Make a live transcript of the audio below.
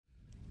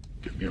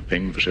Give me a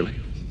ping, Vasily.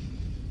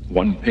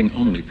 One ping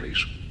only,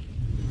 please.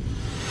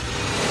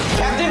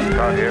 Captain!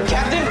 Car here.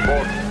 Captain!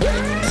 Report.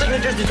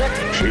 Signatures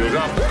detected. Shields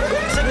up.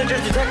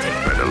 Signatures detected.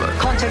 Red alert.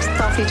 Context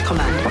Starfleet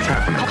Command. What's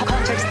happening?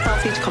 Context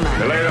Starfleet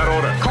Command. Delay that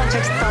order.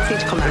 Context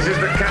Starfleet Command. This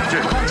is the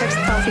captain. Context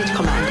Starfleet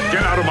Command.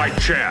 Get out of my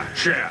chair.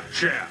 Chair.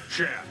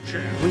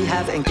 We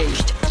have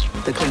engaged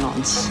the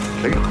Klingons.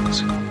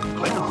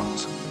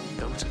 Klingons.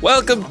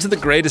 Welcome to The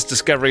Greatest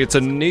Discovery. It's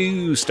a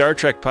new Star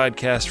Trek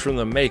podcast from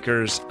the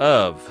makers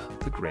of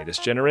The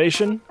Greatest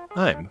Generation.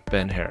 I'm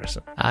Ben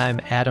Harrison. I'm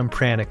Adam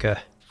Pranica.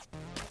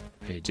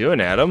 How you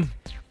doing, Adam?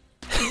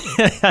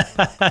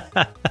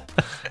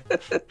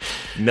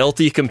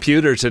 Melty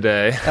computer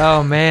today.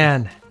 Oh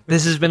man,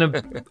 this has been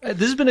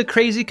a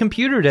crazy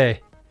computer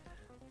day.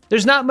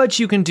 There's not much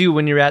you can do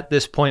when you're at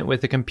this point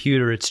with a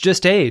computer. It's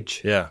just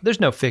age. Yeah. There's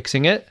no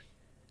fixing it.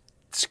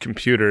 This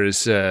computer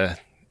is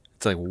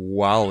it's like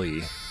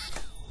Wally.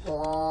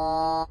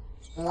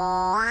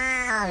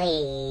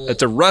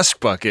 It's a rust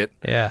bucket.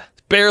 Yeah.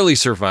 Barely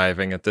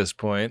surviving at this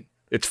point.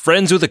 It's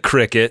friends with a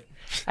cricket.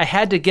 I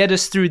had to get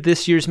us through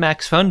this year's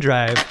Max Fun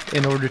Drive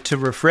in order to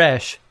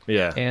refresh.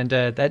 Yeah. And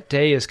that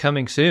day is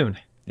coming soon.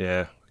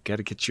 Yeah. Got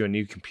to get you a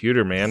new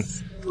computer, man.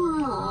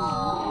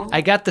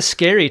 I got the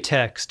scary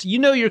text. You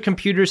know your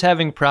computer's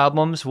having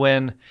problems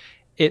when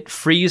it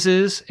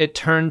freezes, it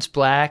turns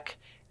black,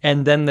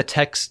 and then the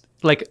text,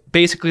 like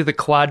basically the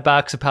quad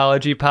box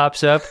apology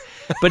pops up,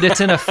 but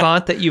it's in a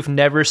font that you've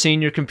never seen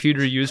your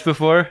computer use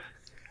before.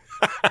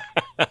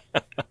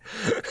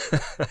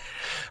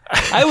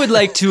 I would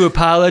like to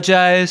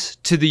apologize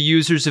to the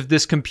users of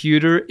this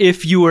computer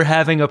if you were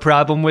having a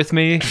problem with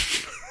me.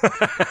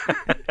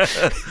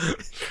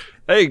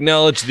 I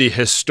acknowledge the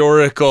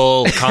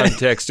historical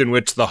context in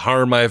which the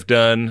harm I've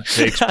done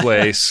takes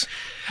place.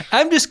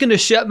 I'm just going to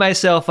shut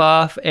myself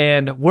off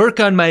and work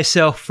on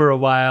myself for a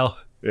while.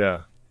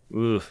 Yeah.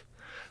 Oof.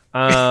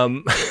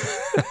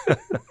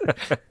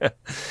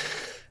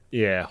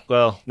 Yeah.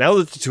 Well, now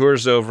that the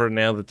tour's over,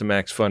 now that the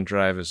Max Fun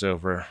Drive is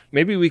over,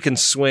 maybe we can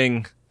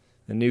swing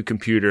a new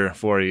computer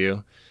for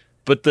you.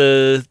 But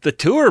the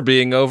tour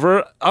being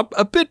over,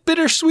 a bit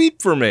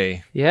bittersweet for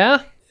me.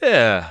 Yeah?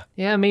 Yeah.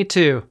 Yeah, me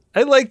too.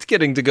 I liked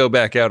getting to go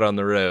back out on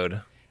the road.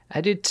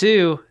 I did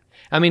too.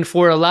 I mean,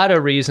 for a lot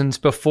of reasons,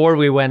 before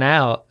we went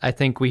out, I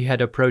think we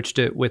had approached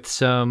it with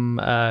some,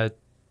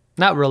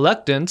 not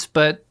reluctance,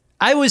 but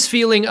I was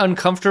feeling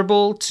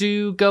uncomfortable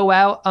to go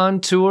out on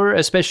tour,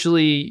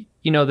 especially,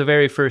 the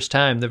very first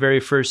time, the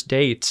very first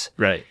dates.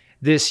 Right.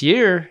 This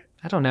year,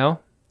 I don't know,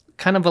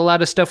 kind of a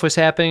lot of stuff was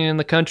happening in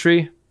the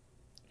country.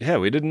 Yeah,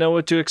 we didn't know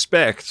what to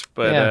expect,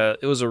 but Yeah.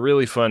 It was a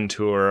really fun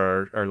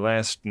tour. Our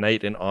last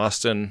night in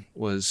Austin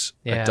was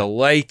Yeah. a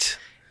delight.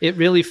 It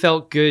really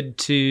felt good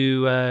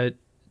to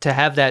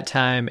have that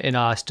time in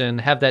Austin,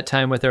 have that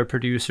time with our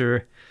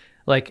producer,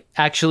 like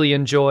actually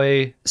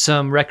enjoy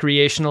some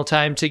recreational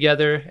time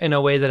together in a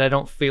way that I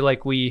don't feel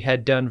like we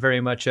had done very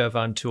much of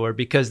on tour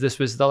because this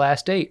was the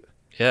last date.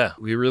 Yeah,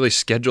 we really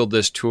scheduled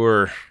this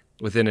tour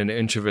within an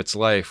inch of its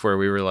life, where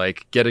we were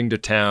like getting to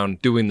town,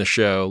 doing the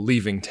show,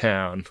 leaving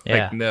town.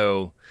 Yeah. Like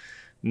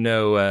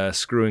no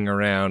screwing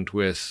around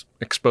with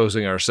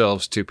exposing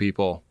ourselves to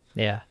people.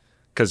 Yeah.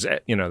 Because,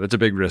 that's a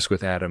big risk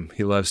with Adam.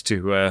 He loves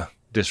to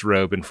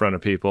disrobe in front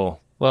of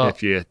people. Well,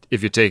 if you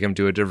take him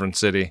to a different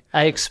city.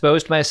 I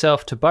exposed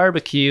myself to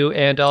barbecue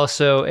and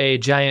also a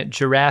giant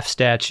giraffe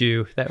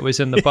statue that was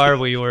in the bar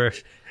we were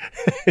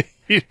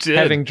You did.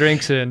 having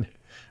drinks in.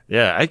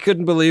 Yeah, I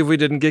couldn't believe we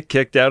didn't get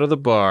kicked out of the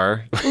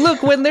bar.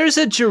 Look, when there's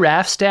a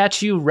giraffe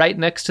statue right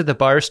next to the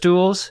bar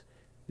stools,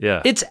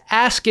 Yeah. it's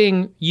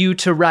asking you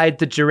to ride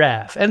the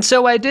giraffe. And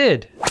so I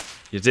did.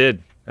 You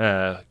did.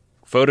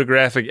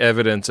 Photographic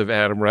evidence of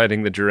Adam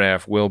riding the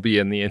giraffe will be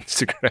in the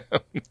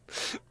Instagram.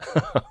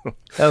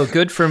 Oh,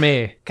 good for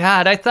me.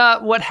 God, I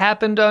thought what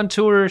happened on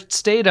tour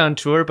stayed on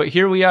tour, but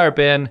here we are,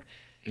 Ben.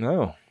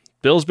 No.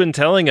 Bill's been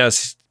telling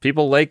us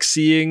people like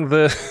seeing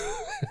the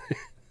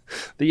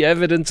the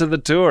evidence of the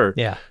tour.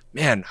 Yeah.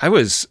 Man, I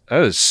was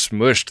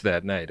smushed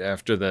that night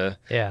after the...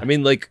 Yeah. I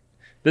mean, like,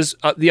 this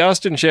the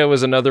Austin show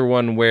was another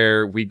one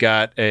where we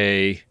got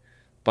a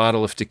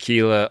bottle of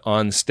tequila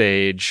on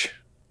stage,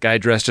 guy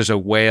dressed as a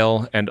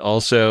whale and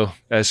also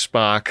as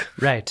Spock.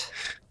 Right.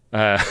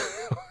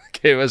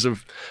 Gave us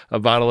a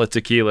bottle of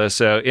tequila.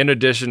 So in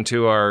addition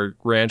to our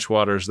ranch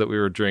waters that we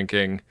were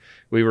drinking,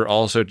 we were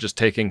also just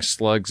taking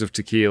slugs of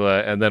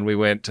tequila, and then we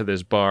went to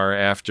this bar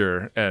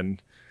after,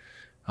 and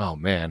oh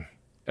man,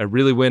 I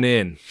really went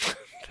in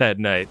that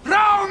night.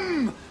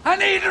 Rum! I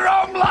need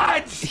rum,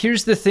 lads!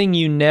 Here's the thing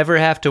you never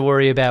have to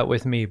worry about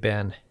with me,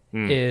 Ben,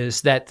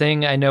 is that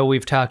thing I know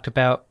we've talked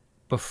about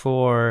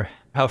before,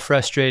 how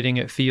frustrating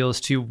it feels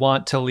to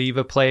want to leave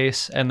a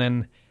place and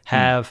then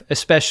have,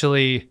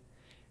 especially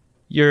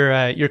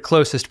your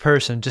closest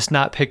person, just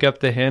not pick up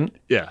the hint.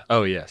 Yeah.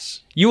 Oh,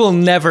 yes. You will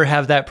never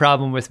have that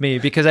problem with me,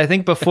 because I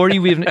think before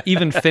you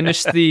even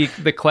finished the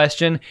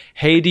question,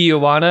 hey, do you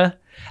wanna?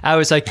 I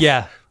was like,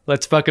 yeah,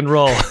 let's fucking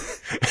roll.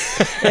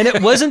 And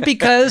it wasn't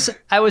because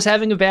I was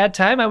having a bad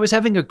time. I was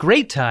having a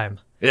great time.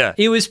 Yeah.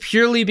 It was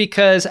purely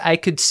because I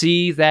could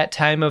see that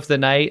time of the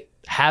night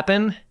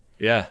happen.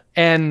 Yeah.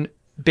 And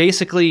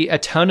basically a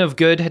ton of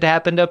good had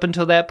happened up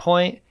until that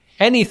point.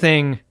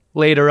 Anything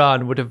later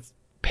on would have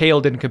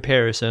paled in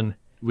comparison.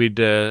 We'd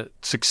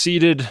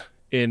succeeded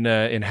in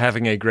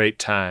having a great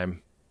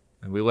time,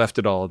 and we left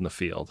it all in the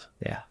field.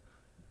 Yeah.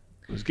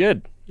 It was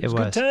good. It was a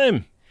was. good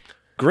time.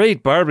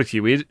 Great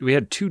barbecue. We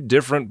had 2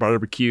 different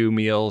barbecue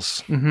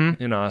meals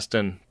in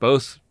Austin,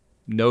 both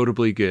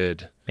notably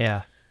good.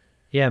 Yeah.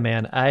 Yeah,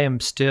 man. I am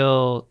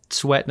still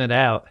sweating it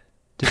out,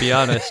 to be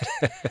honest.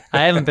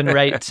 I haven't been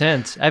right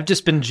since. I've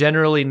just been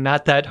generally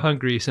not that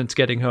hungry since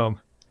getting home.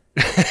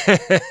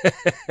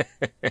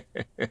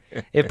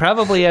 It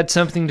probably had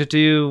something to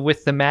do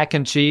with the mac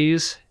and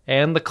cheese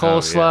and the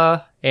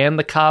coleslaw and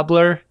the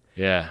cobbler.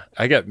 Yeah.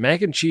 I got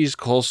mac and cheese,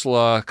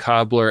 coleslaw,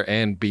 cobbler,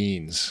 and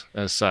beans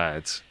as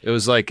sides. It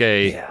was like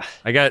I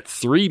got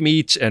 3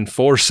 meats and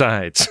 4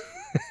 sides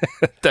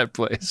at that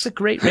place. It's a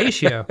great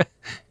ratio.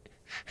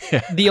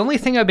 Yeah. The only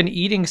thing I've been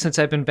eating since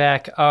I've been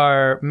back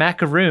are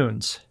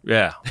macaroons.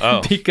 Yeah.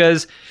 Oh.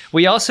 Because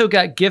we also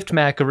got gift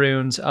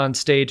macaroons on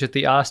stage at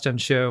the Austin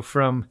show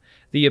from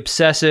the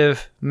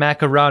obsessive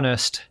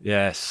macaronist.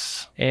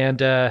 Yes. And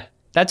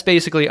that's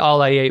basically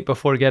all I ate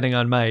before getting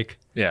on mic.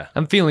 Yeah.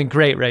 I'm feeling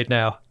great right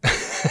now.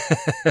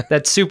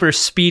 That super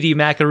speedy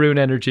macaroon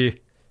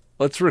energy.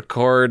 Let's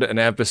record an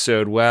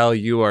episode while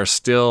you are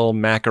still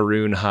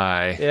macaroon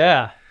high.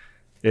 Yeah.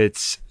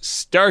 It's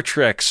Star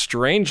Trek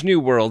Strange New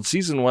World,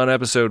 Season 1,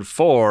 Episode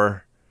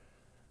 4,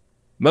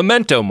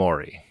 Memento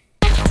Mori.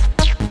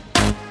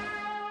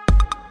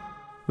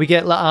 We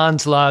get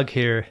La'an's log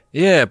here.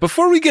 Yeah,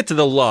 before we get to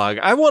the log,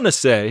 I want to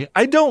say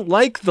I don't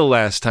like the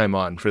last time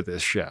on for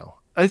this show.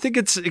 I think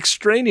it's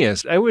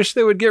extraneous. I wish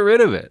they would get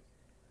rid of it.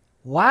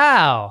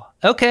 Wow.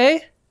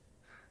 Okay.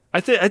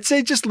 I'd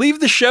say just leave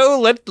the show.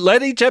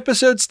 Let each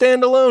episode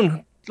stand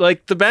alone.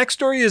 Like, the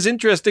backstory is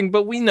interesting,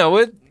 but we know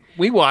it.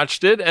 We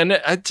watched it, and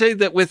I'd say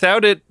that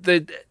without it,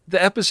 the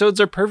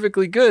episodes are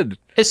perfectly good.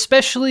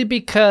 Especially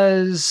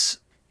because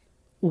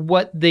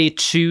what they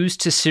choose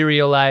to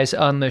serialize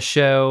on the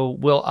show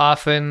will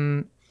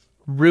often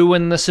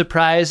ruin the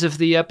surprise of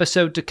the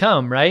episode to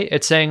come, right?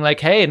 It's saying like,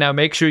 hey, now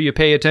make sure you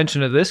pay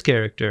attention to this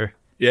character.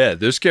 Yeah,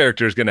 this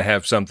character is going to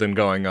have something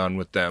going on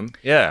with them.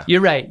 Yeah.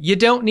 You're right. You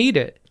don't need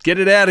it. Get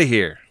it out of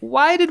here.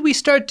 Why did we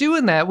start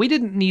doing that? We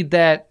didn't need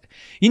that.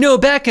 You know,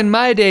 back in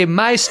my day,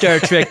 my Star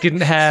Trek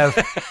didn't have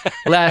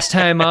last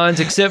time ons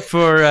except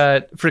for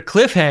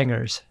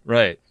cliffhangers.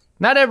 Right.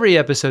 Not every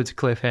episode's a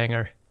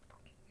cliffhanger.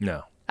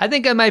 No. I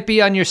think I might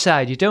be on your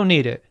side. You don't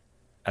need it.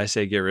 I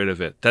say get rid of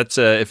it. That's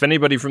if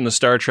anybody from the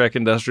Star Trek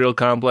Industrial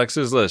Complex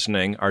is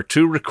listening, our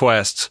 2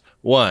 requests.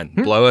 1,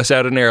 blow us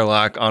out an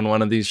airlock on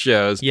one of these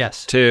shows.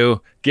 Yes.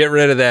 2, get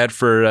rid of that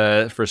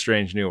for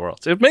Strange New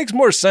Worlds. It makes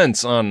more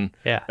sense on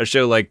a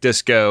show like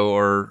Disco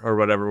or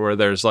whatever, where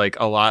there's like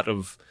a lot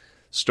of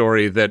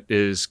story that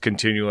is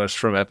continuous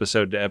from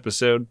episode to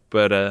episode,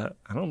 but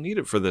I don't need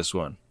it for this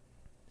one.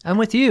 I'm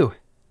with you.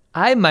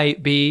 I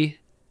might be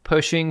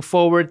pushing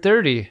forward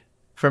 30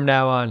 from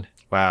now on.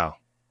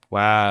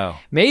 Wow.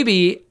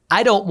 Maybe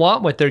I don't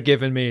want what they're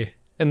giving me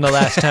in the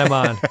last time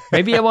on.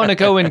 Maybe I want to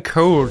go in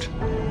cold.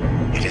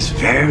 It is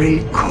very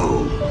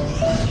cold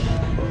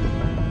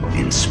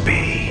in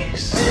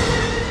space.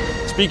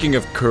 Speaking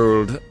of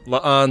cold,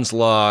 La'an's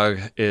log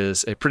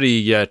is a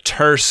pretty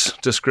terse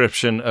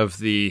description of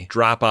the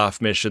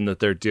drop-off mission that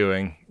they're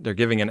doing. They're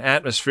giving an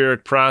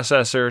atmospheric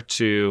processor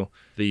to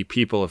the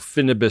people of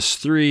Finibus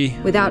 3.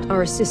 Without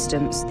our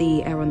assistance,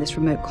 the air on this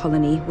remote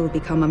colony will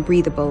become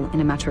unbreathable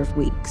in a matter of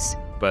weeks.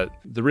 But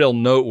the real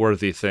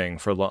noteworthy thing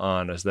for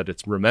La'an is that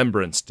it's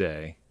Remembrance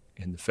Day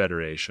in the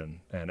Federation,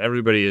 and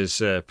everybody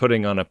is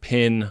putting on a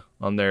pin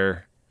on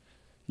their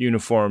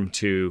uniform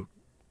to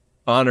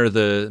honor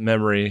the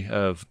memory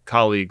of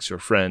colleagues or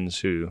friends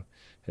who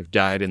have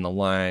died in the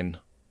line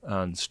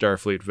on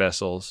Starfleet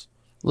vessels.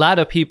 A lot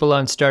of people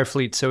on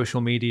Starfleet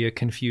social media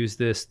confuse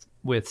this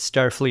with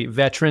Starfleet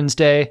Veterans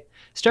Day.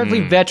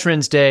 Starfleet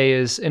Veterans Day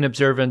is an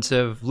observance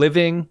of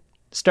living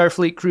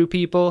Starfleet crew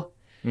people,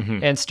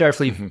 and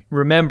Starfleet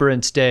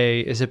Remembrance Day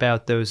is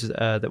about those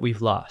that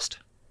we've lost.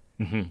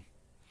 Mm-hmm.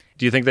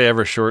 Do you think they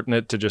ever shorten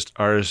it to just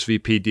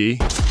RSVPD?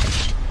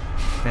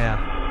 Yeah.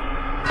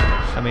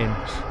 I mean,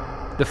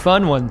 the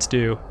fun ones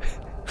do.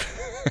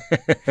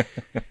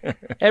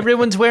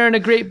 Everyone's wearing a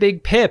great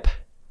big pip.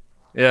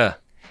 Yeah.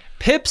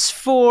 Pips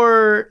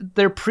for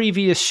their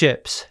previous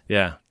ships.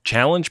 Yeah.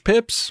 Challenge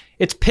pips?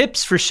 It's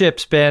pips for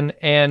ships, Ben,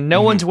 and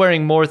no one's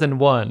wearing more than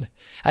one.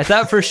 I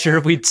thought for sure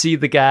we'd see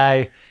the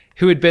guy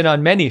who had been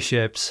on many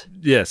ships.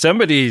 Yeah,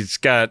 somebody's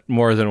got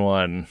more than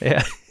one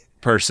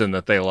person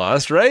that they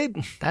lost, right?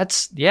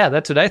 That's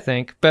what I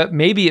think. But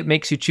maybe it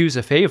makes you choose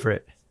a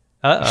favorite.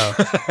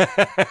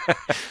 Uh-oh.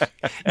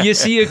 You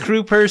see a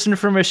crew person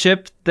from a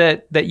ship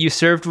that you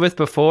served with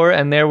before,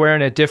 and they're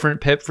wearing a different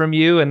pip from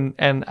you,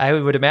 and I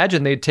would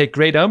imagine they'd take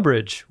great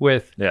umbrage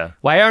with,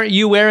 why aren't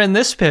you wearing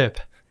this pip?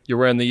 You're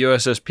wearing the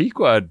USS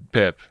Pequod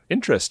pip.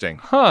 Interesting.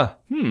 Huh.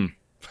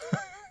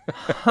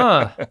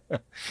 Huh.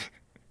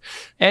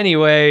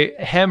 Anyway,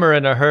 Hammer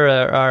and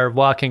Ahura are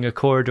walking a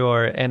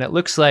corridor, and it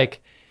looks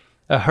like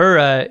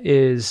Ahura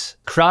is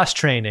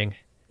cross-training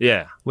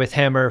with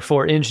Hammer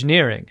for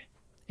engineering.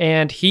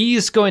 And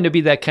he's going to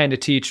be that kind of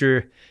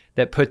teacher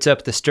that puts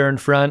up the stern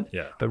front,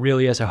 but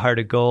really has a heart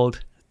of gold.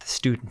 The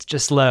students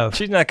just love.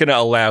 She's not going to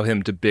allow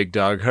him to big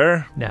dog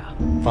her. No.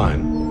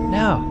 Fine.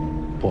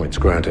 No. Points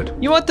granted.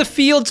 You want the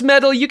Fields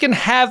Medal? You can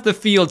have the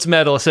Fields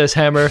Medal, says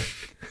Hammer.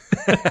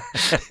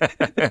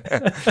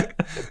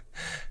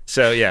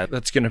 So, yeah,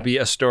 that's going to be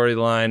a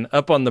storyline.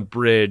 Up on the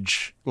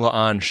bridge,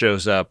 La'an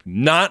shows up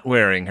not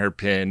wearing her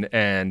pin,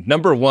 and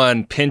number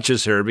one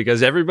pinches her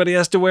because everybody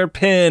has to wear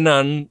pin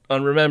on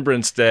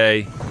Remembrance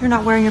Day. You're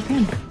not wearing your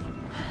pin.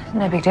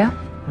 No big deal.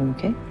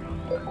 Okay.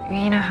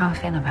 You know how I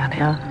feel about it.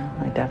 Yeah,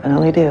 I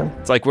definitely do.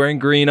 It's like wearing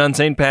green on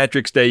St.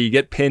 Patrick's Day. You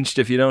get pinched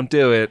if you don't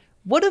do it.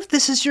 What if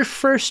this is your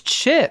first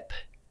ship?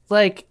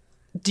 Like,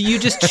 do you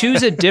just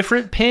choose a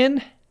different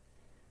pin?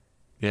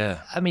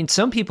 Yeah. I mean,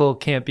 some people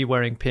can't be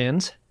wearing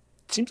pins.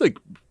 It seems like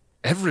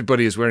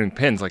everybody is wearing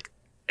pins. Like,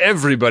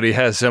 everybody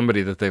has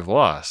somebody that they've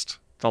lost.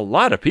 It's a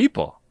lot of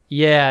people.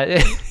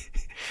 Yeah.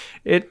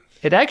 It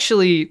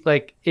actually,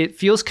 like, it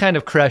feels kind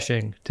of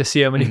crushing to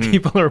see how many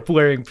people are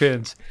wearing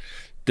pins.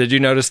 Did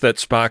you notice that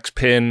Spock's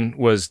pin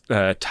was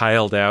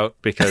tiled out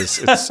because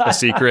it's a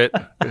secret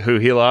who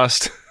he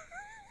lost?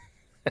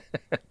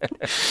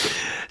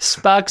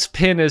 Spock's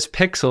pin is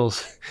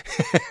pixels.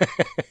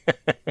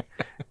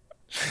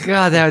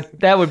 God,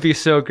 that would be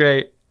so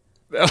great.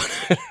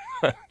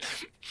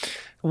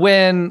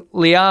 When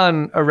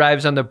Leon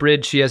arrives on the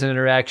bridge, she has an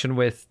interaction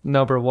with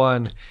number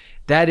one.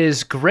 That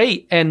is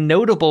great and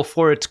notable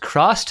for its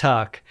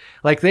crosstalk.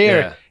 Like they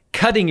are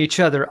cutting each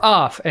other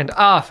off and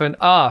off and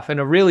off in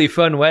a really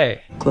fun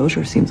way.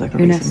 Closure seems like a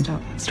Una, reason.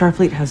 stop.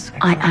 Starfleet has...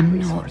 I am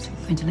not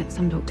going to let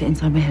some doctor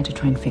inside my head to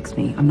try and fix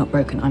me. I'm not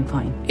broken. I'm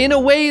fine. In a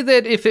way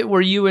that if it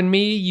were you and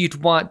me,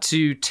 you'd want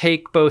to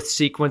take both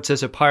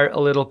sequences apart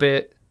a little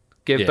bit,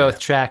 give both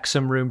tracks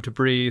some room to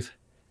breathe.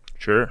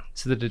 Sure.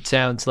 So that it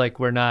sounds like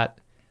we're not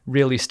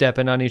really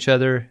stepping on each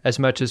other as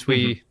much as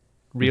we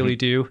really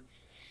do.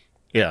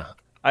 Yeah.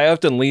 I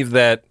often leave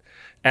that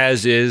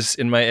as is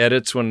in my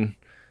edits when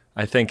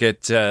I think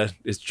it's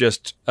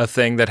just a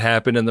thing that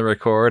happened in the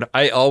record.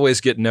 I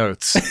always get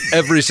notes.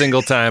 Every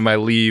single time I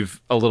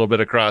leave a little bit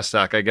of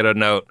crosstalk, I get a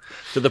note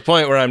to the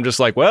point where I'm just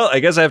like, well, I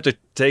guess I have to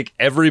take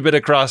every bit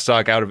of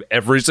crosstalk out of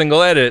every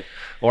single edit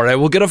or I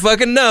will get a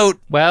fucking note.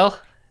 Well,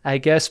 I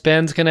guess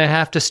Ben's going to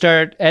have to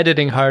start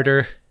editing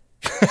harder.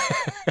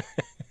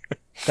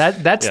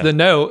 That's the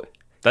note.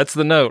 That's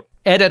the note.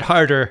 Edit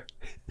harder.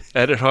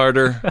 Edit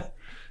harder.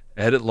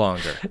 Edit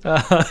longer.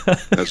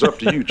 That's up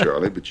to you,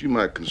 Charlie, but you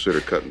might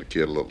consider cutting the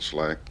kid a little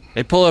slack.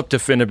 They pull up to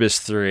Finibus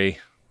 3.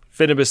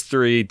 Finibus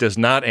 3 does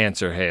not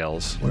answer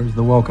hails. Where's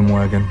the welcome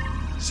wagon?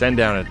 Send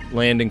down a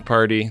landing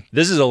party.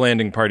 This is a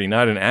landing party,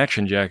 not in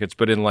action jackets,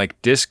 but in like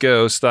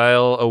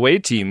disco-style away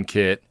team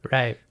kit.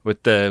 Right.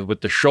 With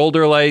the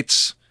shoulder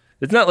lights.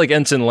 It's not like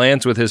Ensign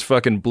Lance with his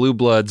fucking Blue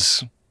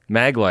Bloods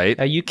mag light.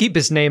 You keep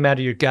his name out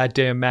of your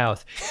goddamn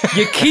mouth.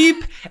 You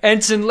keep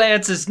Ensign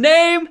Lance's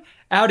name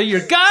out of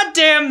your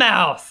goddamn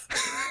mouth.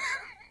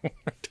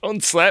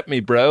 Don't slap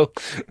me, bro.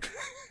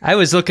 I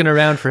was looking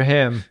around for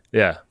him.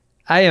 Yeah.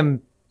 I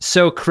am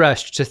so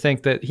crushed to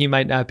think that he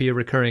might not be a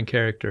recurring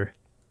character.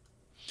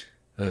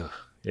 Ugh,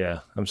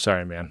 yeah, I'm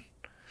sorry, man.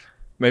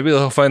 Maybe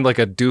they'll find like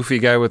a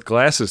doofy guy with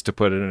glasses to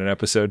put in an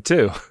episode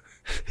too.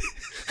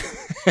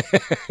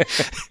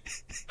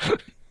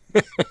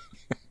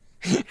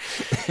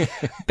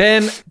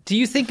 Ben, do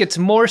you think it's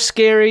more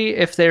scary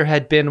if there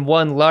had been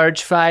one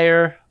large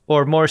fire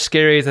or more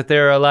scary that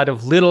there are a lot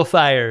of little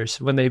fires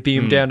when they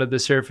beam down to the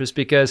surface?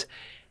 Because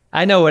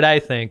I know what I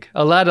think.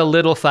 A lot of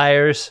little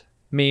fires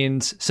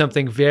means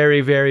something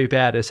very, very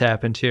bad has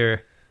happened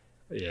here.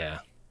 Yeah.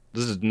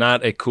 This is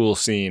not a cool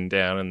scene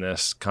down in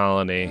this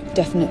colony.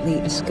 Definitely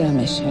a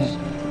skirmish here.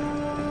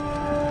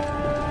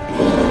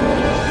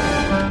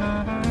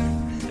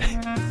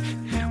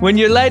 When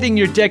you're lighting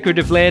your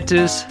decorative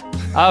lanterns,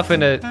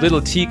 often a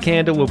little tea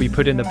candle will be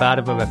put in the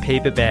bottom of a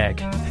paper bag.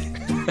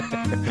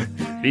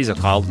 These are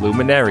called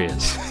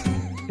luminarias.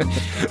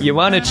 You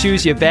want to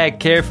choose your bag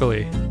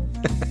carefully.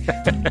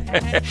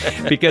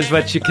 Because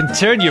what you can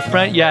turn your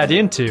front yard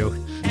into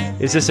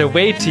is this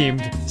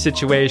away-teamed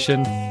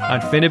situation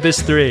on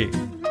Finibus 3.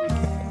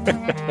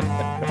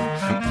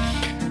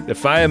 The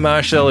fire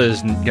marshal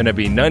is going to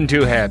be none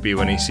too happy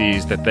when he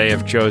sees that they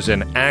have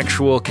chosen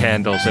actual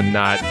candles and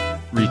not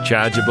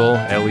rechargeable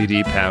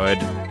LED-powered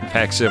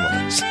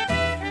facsimiles.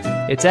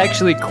 It's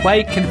actually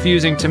quite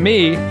confusing to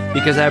me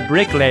because our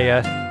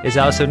bricklayer is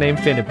also named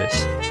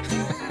Finibus.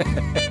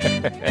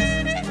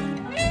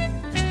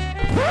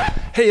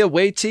 Hey,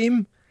 away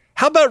team,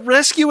 how about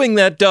rescuing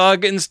that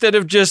dog instead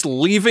of just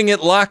leaving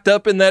it locked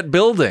up in that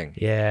building?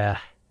 Yeah,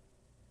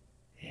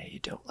 you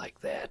don't like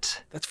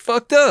that. That's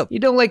fucked up. You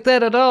don't like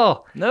that at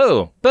all.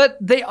 No. But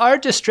they are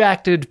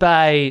distracted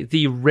by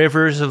the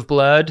rivers of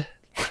blood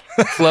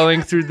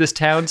flowing through this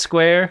town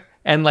square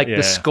and like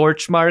the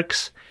scorch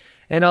marks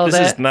and all this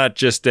that. This is not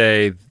just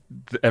a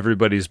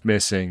everybody's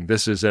missing.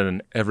 This is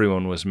an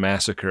everyone was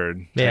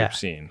massacred type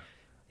scene.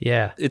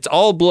 Yeah. It's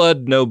all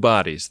blood, no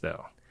bodies,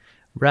 though.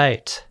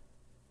 Right.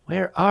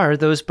 Where are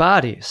those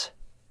bodies?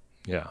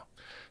 Yeah.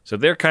 So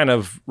they're kind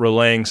of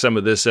relaying some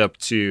of this up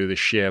to the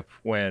ship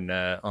when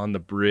on the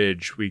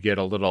bridge we get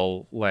a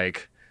little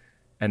like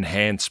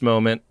enhanced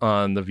moment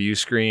on the view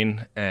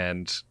screen,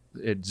 and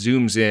it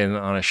zooms in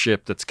on a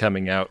ship that's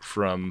coming out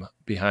from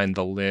behind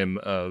the limb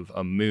of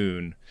a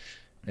moon.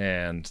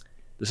 And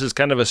this is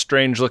kind of a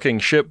strange looking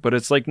ship, but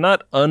it's like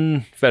not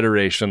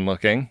un-Federation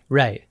looking.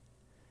 Right.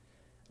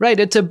 Right,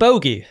 it's a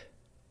bogey.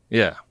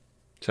 Yeah.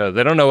 So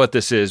they don't know what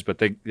this is, but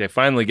they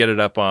finally get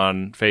it up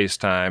on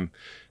FaceTime,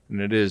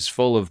 and it is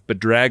full of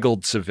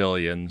bedraggled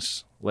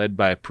civilians led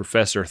by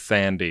Professor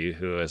Thandy,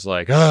 who is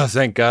like, oh,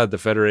 thank God the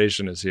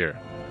Federation is here.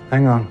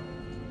 Hang on.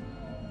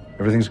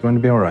 Everything's going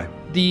to be all right.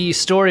 The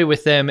story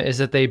with them is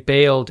that they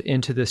bailed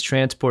into this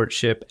transport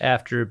ship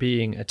after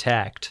being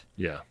attacked.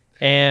 Yeah.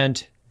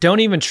 And don't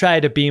even try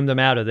to beam them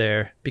out of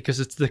there, because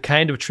it's the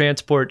kind of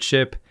transport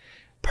ship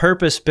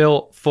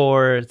purpose-built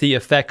for the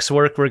effects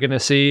work we're going to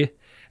see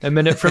a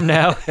minute from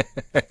now.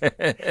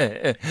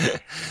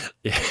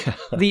 Yeah.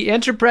 The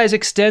Enterprise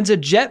extends a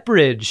jet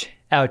bridge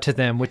out to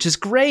them, which is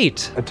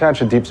great.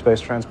 Attach a deep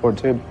space transport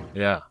tube.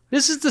 Yeah.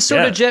 This is the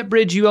sort of jet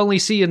bridge you only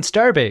see in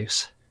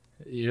Starbase.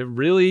 You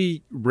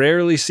really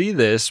rarely see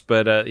this,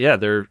 but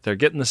they're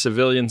getting the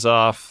civilians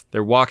off.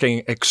 They're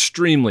walking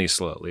extremely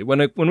slowly.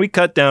 When we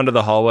cut down to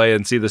the hallway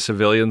and see the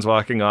civilians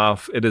walking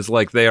off, it is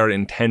like they are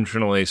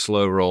intentionally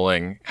slow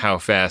rolling how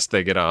fast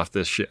they get off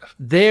this ship.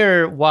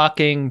 They're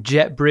walking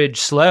jet bridge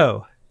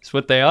slow. That's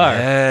what they are.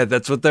 Yeah,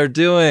 that's what they're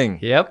doing.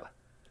 Yep.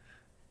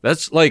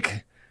 That's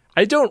like,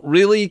 I don't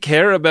really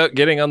care about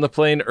getting on the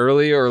plane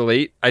early or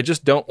late. I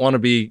just don't want to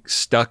be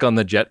stuck on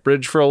the jet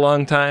bridge for a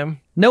long time.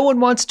 No one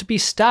wants to be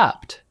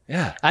stopped.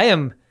 Yeah. I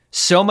am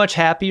so much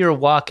happier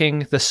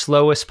walking the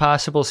slowest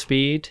possible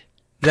speed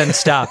than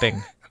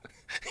stopping.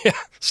 Yeah,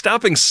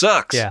 stopping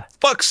sucks. Yeah.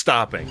 Fuck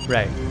stopping.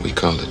 Right. We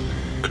call it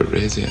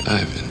Crazy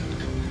Ivan.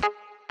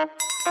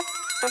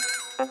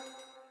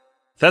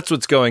 That's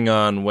what's going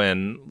on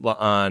when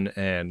La'an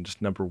and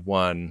Number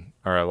One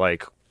are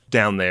like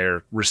down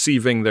there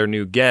receiving their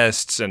new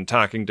guests and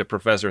talking to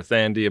Professor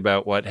Thandy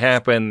about what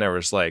happened. There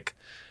was like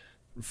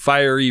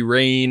fiery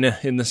rain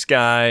in the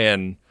sky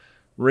and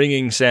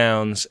ringing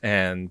sounds,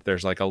 and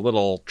there's like a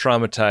little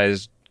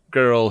traumatized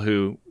girl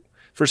who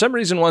for some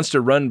reason wants to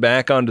run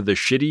back onto the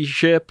shitty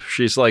ship.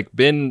 She's like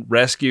been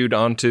rescued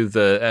onto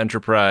the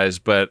Enterprise,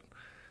 but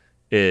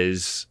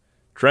is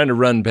trying to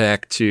run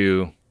back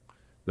to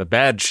the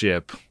bad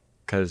ship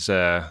because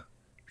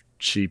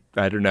she,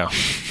 I don't know,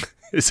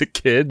 is a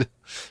kid.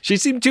 She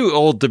seemed too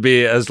old to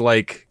be as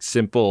like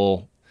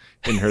simple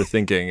in her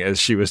thinking as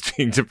she was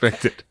being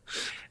depicted.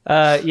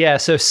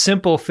 So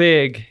Simple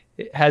Fig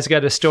has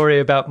got a story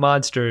about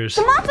monsters.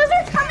 The monsters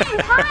are coming!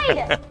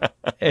 Hide!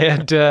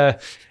 And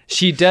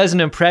she does an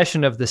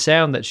impression of the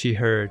sound that she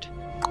heard.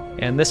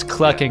 And this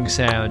clucking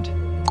sound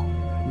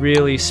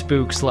really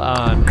spooks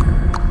La'an.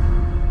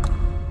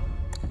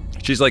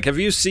 She's like, have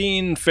you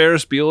seen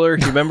Ferris Bueller?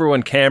 You remember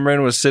when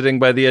Cameron was sitting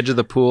by the edge of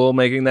the pool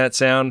making that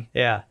sound?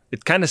 Yeah.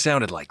 It kind of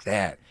sounded like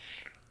that.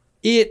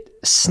 It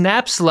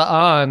snaps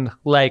La'an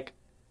like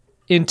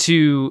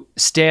into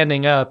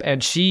standing up,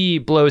 and she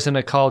blows in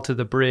a call to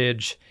the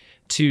bridge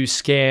to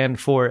scan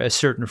for a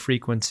certain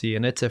frequency.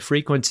 And it's a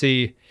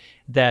frequency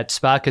that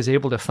Spock is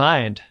able to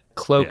find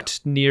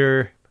cloaked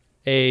near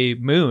a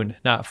moon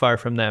not far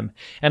from them.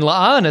 And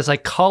La'an is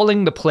like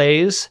calling the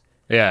plays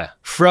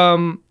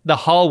from the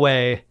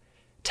hallway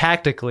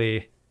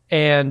tactically.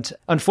 And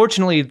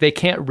unfortunately, they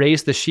can't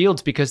raise the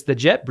shields because the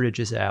jet bridge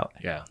is out.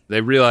 Yeah.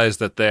 They realize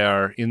that they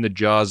are in the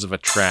jaws of a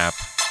trap,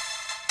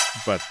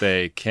 but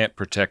they can't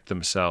protect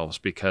themselves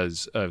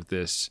because of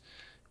this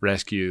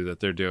rescue that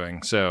they're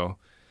doing. So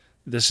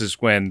this is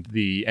when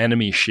the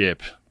enemy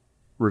ship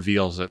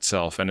reveals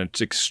itself, and it's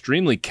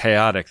extremely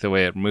chaotic the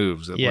way it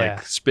moves. It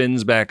like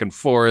spins back and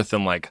forth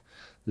and like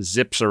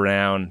zips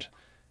around,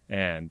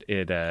 and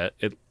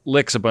it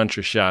licks a bunch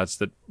of shots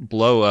that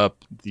blow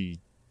up the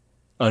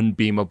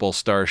unbeamable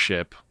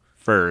starship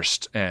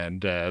first,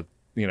 and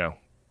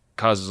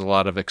causes a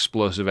lot of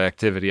explosive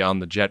activity on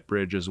the jet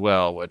bridge as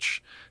well,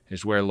 which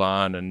is where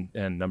La'an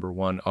and Number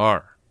One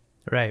are.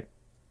 Right.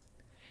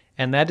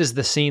 And that is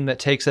the scene that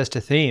takes us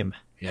to theme.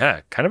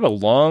 Yeah, kind of a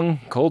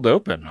long, cold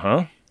open,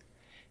 huh?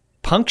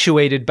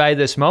 Punctuated by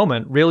this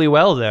moment really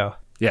well, though.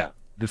 Yeah.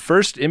 The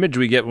first image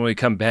we get when we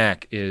come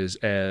back is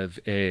of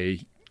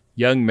a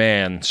young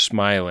man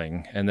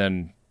smiling, and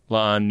then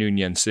La'an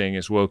Noonien Singh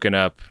is woken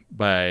up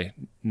by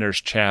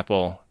Nurse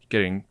Chapel,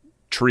 getting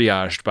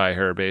triaged by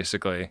her,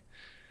 basically.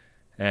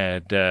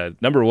 And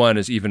Number One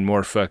is even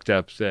more fucked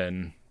up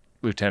than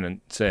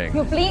Lieutenant Singh.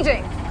 You're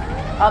bleeding.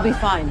 I'll be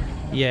fine.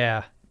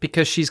 Yeah,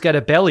 because she's got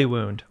a belly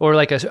wound, or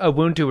like a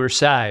wound to her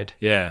side.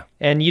 Yeah.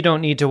 And you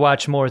don't need to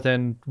watch more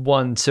than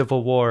one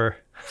Civil War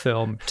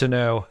film to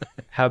know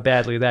how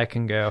badly that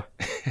can go.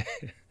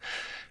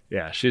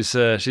 Yeah, she's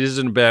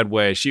in a bad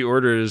way. She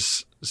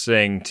orders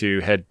Singh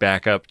to head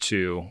back up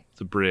to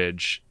the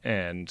bridge,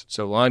 and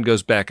so Lon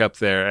goes back up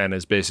there and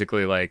is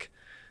basically like,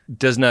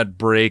 does not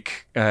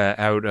break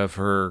out of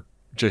her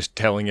just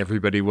telling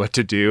everybody what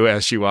to do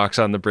as she walks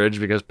on the bridge,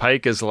 because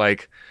Pike is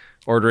like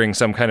ordering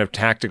some kind of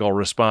tactical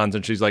response,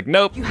 and she's like,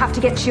 nope. You have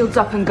to get shields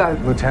up and go.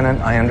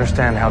 Lieutenant, I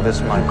understand how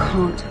this might... You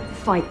can't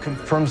fight.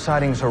 Confirmed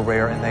sightings are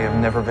rare, and they have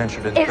never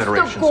ventured into It's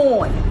Federations. the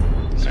boy.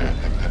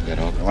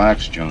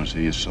 Relax,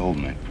 Jonesy. You sold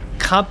me.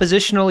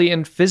 Compositionally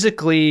and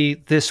physically,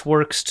 this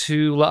works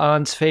to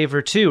La'an's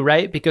favor too,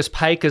 right? Because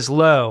Pike is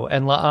low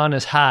and La'an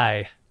is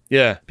high.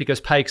 Yeah. Because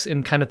Pike's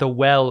in kind of the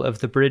well of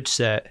the bridge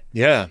set.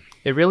 Yeah.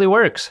 It really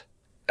works.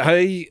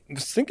 I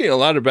was thinking a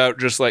lot about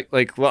just like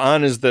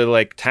La'an is the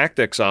like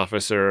tactics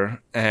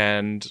officer,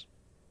 and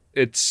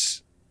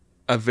it's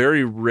a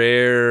very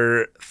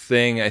rare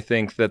thing, I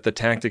think, that the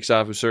tactics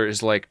officer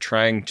is like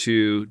trying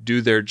to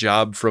do their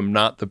job from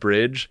not the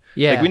bridge.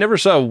 Yeah. Like we never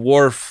saw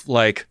Worf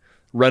like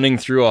running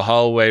through a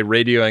hallway,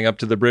 radioing up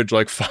to the bridge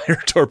like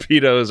fire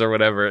torpedoes or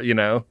whatever, you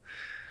know?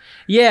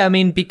 Yeah, I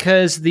mean,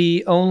 because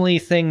the only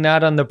thing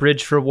not on the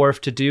bridge for Worf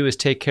to do is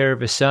take care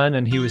of his son,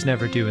 and he was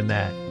never doing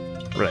that.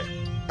 Right.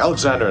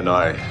 Alexander and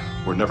I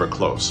were never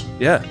close.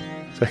 Yeah.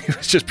 So he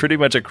was just pretty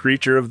much a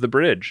creature of the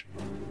bridge.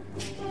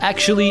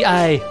 Actually,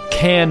 I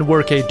can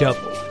work a double.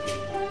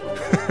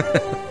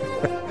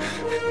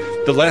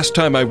 The last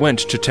time I went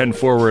to 10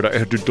 Forward, I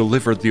had to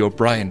deliver the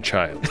O'Brien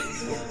child.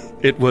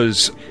 It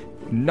was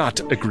not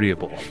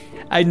agreeable.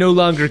 I no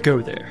longer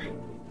go there.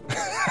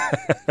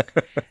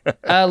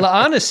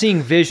 La'an is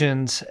seeing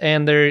visions,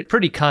 and they're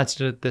pretty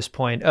constant at this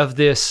point, of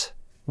this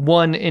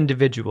one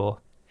individual.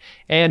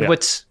 And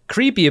what's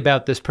creepy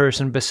about this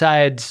person,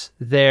 besides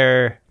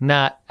their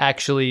not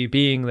actually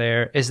being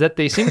there, is that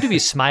they seem to be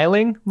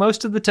smiling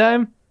most of the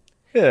time.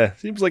 Yeah,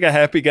 seems like a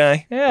happy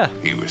guy. Yeah.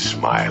 He was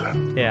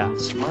smiling. Yeah.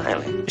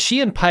 Smiling. She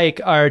and Pike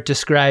are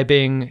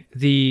describing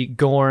the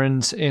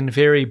Gorns in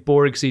very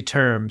Borgsy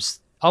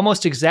terms,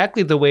 almost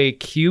exactly the way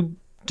Cube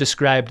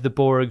described the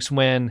Borgs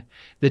when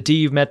the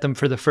D met them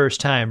for the first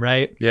time,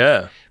 right?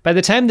 Yeah. By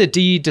the time the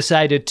D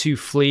decided to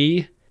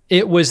flee,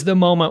 it was the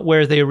moment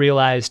where they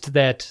realized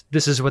that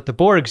this is what the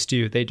Borgs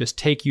do. They just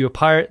take you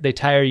apart, they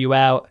tire you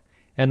out,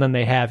 and then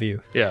they have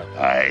you. Yeah.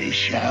 I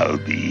shall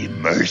be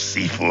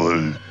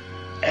merciful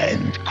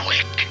and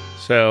quick.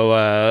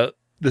 So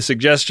the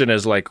suggestion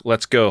is like,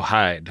 let's go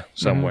hide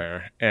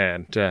somewhere.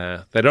 And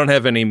they don't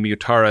have any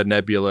Mutara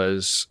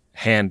nebulas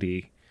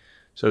handy,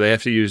 so they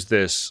have to use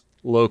this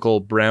local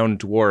brown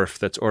dwarf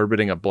that's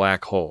orbiting a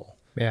black hole.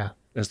 Yeah.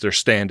 As their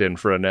stand-in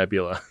for a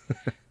nebula.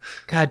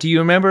 God, do you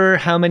remember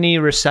how many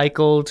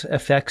recycled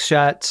effects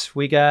shots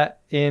we got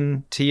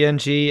in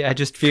TNG? I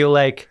just feel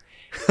like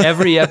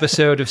every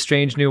episode of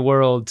Strange New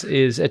Worlds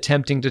is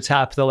attempting to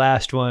top the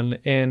last one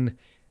in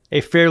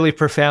a fairly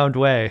profound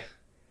way.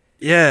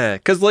 Yeah,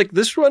 because like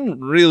this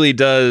one really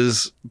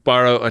does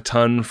borrow a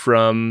ton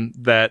from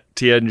that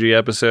TNG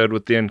episode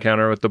with the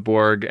encounter with the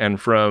Borg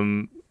and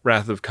from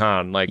Wrath of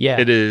Khan. Like,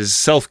 it is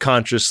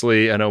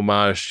self-consciously an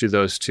homage to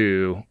those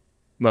two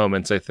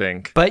moments, I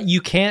think. But you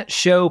can't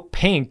show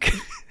pink.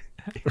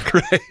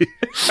 Right.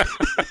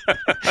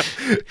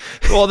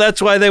 Well,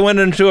 that's why they went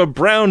into a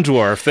brown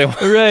dwarf. They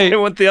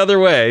went the other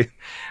way.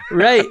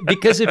 Right,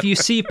 because if you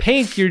see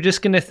pink, you're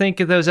just going to think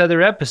of those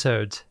other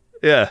episodes.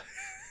 Yeah.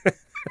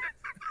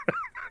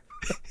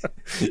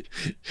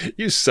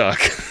 You suck.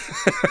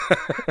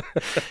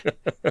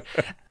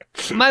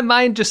 My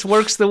mind just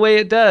works the way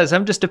it does.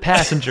 I'm just a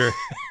passenger.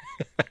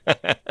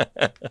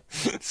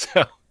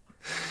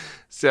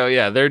 So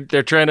yeah, they're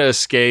trying to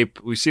escape.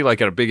 We see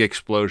like a big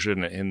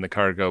explosion in the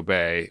cargo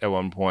bay at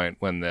one point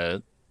when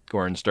the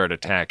Gorn start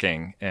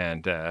attacking,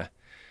 and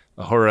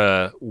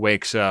Uhura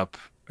wakes up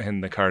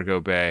in the cargo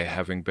bay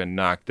having been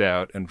knocked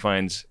out and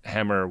finds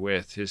Hemmer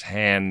with his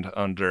hand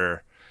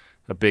under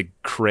a big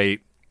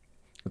crate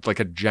with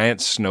like a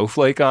giant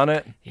snowflake on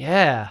it.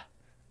 Yeah.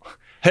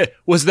 Hey,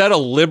 was that a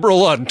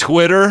liberal on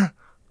Twitter?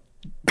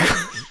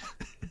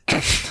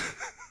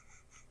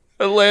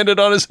 It landed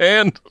on his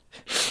hand.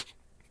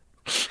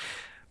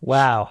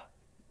 Wow.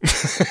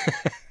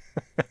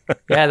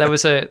 Yeah, that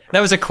was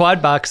a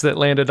quad box that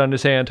landed on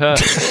his hand, huh?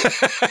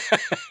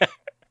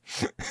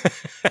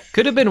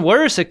 Could have been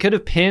worse. It could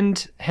have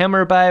pinned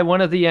Hemmer by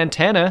one of the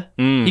antenna.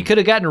 He could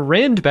have gotten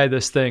rinned by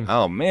this thing.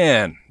 Oh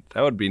man,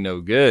 that would be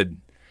no good.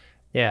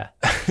 Yeah.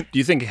 Do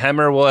you think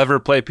Hemmer will ever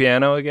play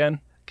piano again?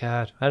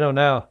 God, I don't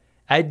know.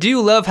 I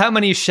do love how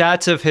many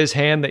shots of his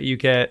hand that you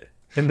get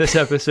in this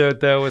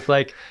episode, though, with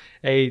like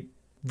a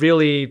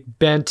really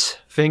bent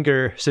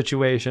finger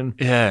situation.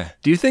 Yeah.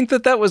 Do you think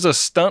that was a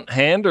stunt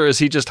hand, or is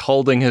he just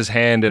holding his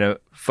hand in a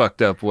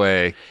fucked up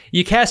way?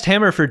 You cast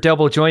Hemmer for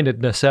double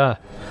jointedness, huh?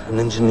 An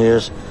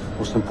engineer's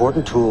most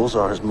important tools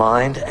are his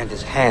mind and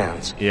his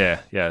hands. Yeah,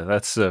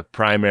 that's the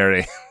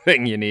primary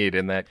thing you need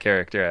in that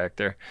character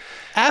actor.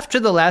 After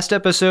the last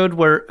episode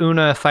where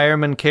Una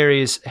fireman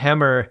carries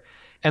Hemmer,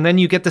 and then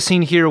you get the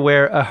scene here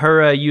where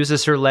Uhura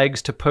uses her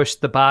legs to push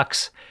the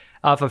box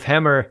off of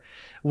Hemmer,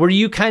 were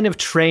you kind of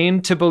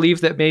trained to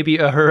believe that maybe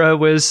Uhura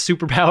was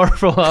super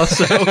powerful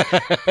also?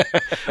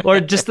 Or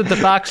just that the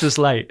box was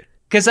light?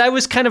 Because I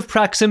was kind of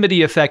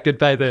proximity affected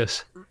by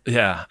this.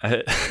 Yeah.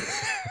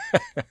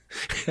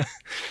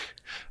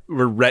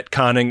 We're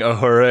retconning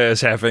Uhura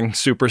as having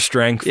super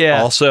strength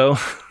also.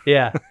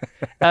 Yeah.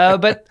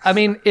 But, I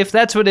mean, if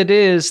that's what it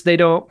is, they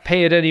don't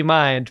pay it any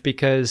mind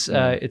because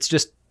it's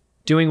just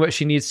doing what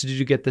she needs to do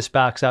to get this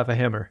box off of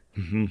Hammer.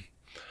 Mm-hmm.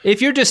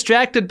 If you're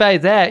distracted by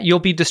that, you'll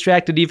be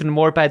distracted even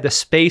more by the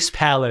space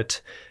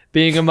pallet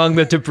being among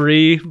the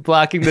debris,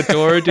 blocking the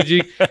door. Did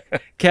you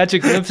catch a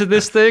glimpse of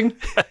this thing?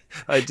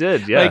 I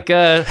did, yeah. Like,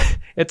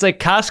 it's like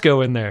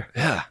Costco in there.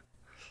 Yeah.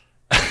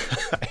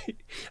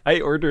 I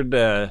ordered,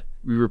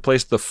 we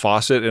replaced the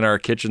faucet in our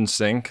kitchen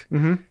sink,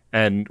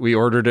 and we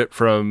ordered it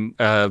from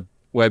a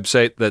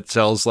website that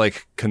sells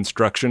like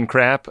construction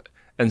crap.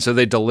 And so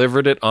they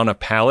delivered it on a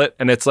pallet,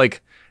 and it's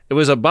like, it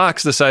was a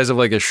box the size of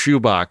like a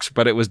shoebox,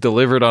 but it was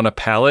delivered on a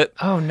pallet.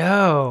 Oh,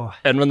 no.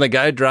 And when the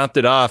guy dropped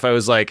it off, I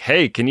was like,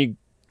 hey, can you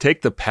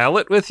take the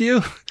pallet with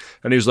you?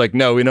 And he was like,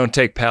 no, we don't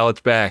take pallets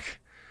back.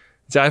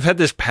 So I've had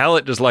this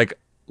pallet just like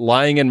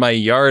lying in my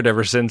yard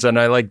ever since, and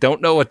I like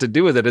don't know what to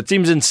do with it. It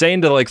seems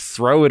insane to like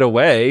throw it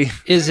away.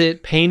 Is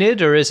it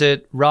painted or is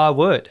it raw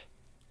wood?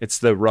 It's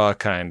the raw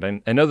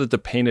kind. I know that the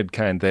painted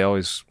kind they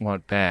always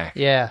want back.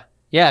 Yeah.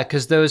 Yeah,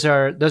 because those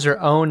are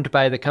owned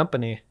by the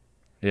company.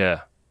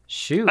 Yeah.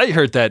 Shoot. I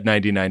heard that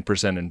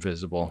 99%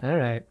 invisible. All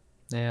right.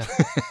 Yeah.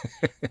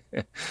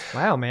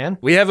 Wow, man.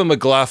 We have a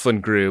McLaughlin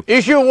group.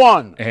 Issue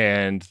 1.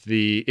 And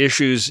the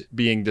issues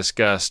being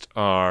discussed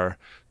are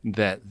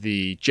that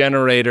the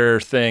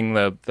generator thing,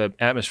 the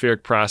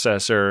atmospheric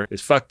processor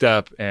is fucked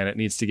up and it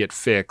needs to get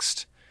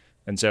fixed.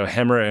 And so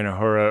Hemmer and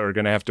Uhura are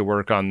going to have to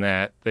work on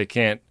that. They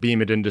can't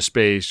beam it into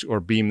space or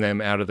beam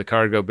them out of the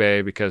cargo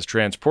bay because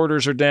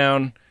transporters are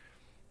down.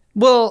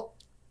 Well,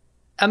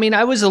 I mean,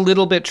 I was a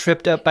little bit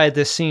tripped up by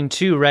this scene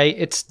too, right?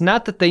 It's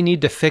not that they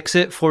need to fix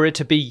it for it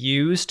to be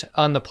used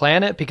on the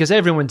planet because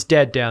everyone's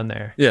dead down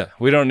there. Yeah,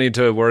 we don't need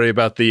to worry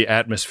about the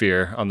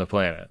atmosphere on the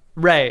planet.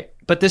 Right.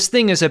 But this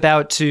thing is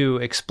about to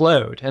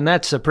explode, and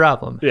that's a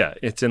problem. Yeah,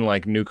 it's in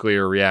like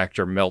nuclear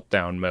reactor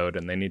meltdown mode,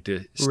 and they need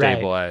to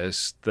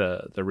stabilize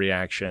the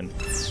reaction.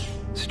 Is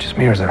it just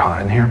me or is it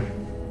hot in here?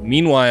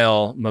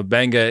 Meanwhile,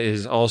 Mabenga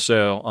is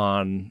also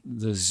on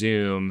the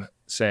Zoom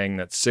saying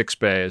that Six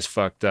Bay is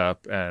fucked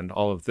up and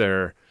all of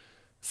their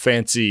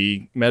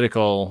fancy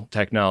medical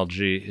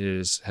technology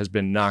has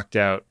been knocked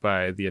out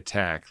by the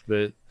attack.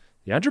 The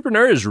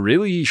entrepreneur is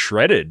really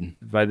shredded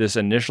by this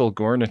initial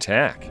Gorn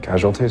attack.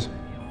 Casualties?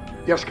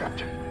 Yes,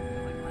 Captain.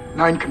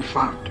 9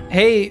 confirmed.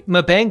 Hey,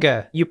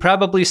 Mabenga, you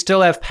probably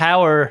still have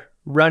power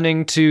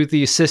running to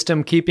the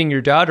system keeping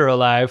your daughter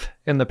alive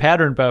in the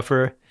pattern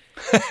buffer.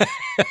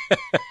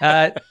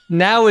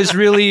 Now is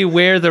really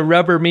where the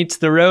rubber meets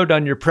the road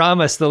on your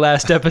promise the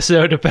last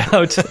episode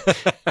about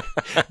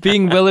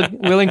being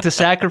willing to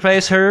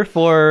sacrifice her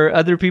for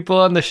other people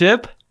on the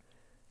ship.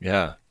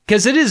 Yeah.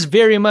 Because it is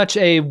very much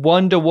a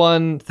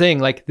one-to-one thing.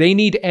 Like, they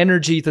need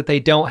energy that they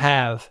don't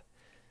have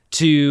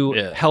to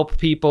help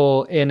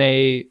people in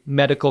a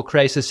medical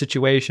crisis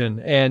situation.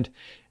 And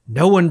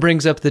no one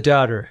brings up the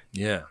daughter.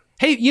 Yeah.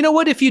 Hey, you know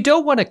what? If you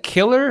don't want to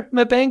kill her,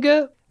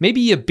 Mabenga, maybe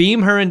you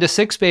beam her into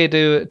Six Bay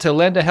to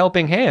lend a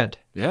helping hand.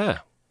 Yeah.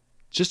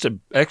 Just an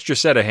extra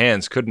set of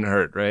hands couldn't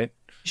hurt, right?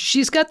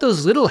 She's got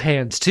those little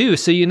hands, too,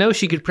 so you know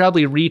she could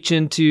probably reach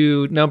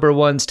into number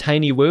one's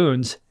tiny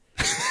wounds.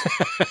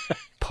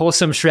 Pull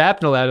some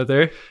shrapnel out of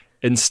there.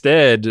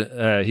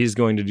 Instead, he's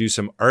going to do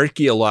some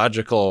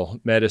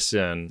archaeological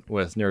medicine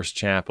with Nurse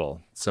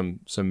Chapel, some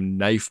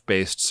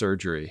knife-based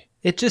surgery.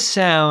 It just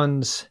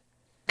sounds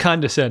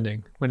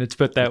condescending when it's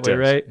put that way,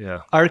 right?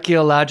 Yeah.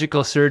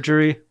 Archaeological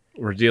surgery.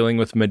 We're dealing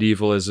with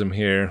medievalism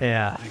here.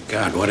 Yeah.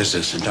 God, what is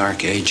this, the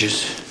Dark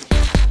Ages?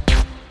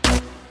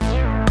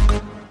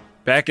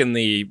 Back in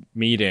the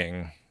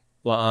meeting,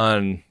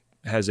 La'an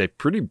has a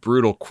pretty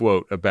brutal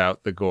quote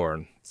about the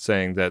Gorn,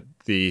 saying that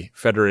the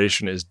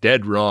Federation is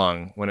dead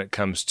wrong when it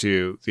comes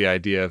to the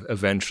idea of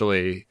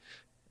eventually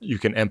you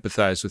can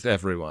empathize with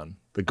everyone.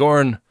 The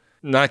Gorn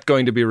not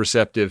going to be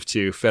receptive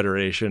to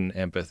Federation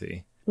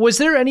empathy. Was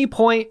there any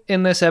point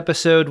in this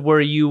episode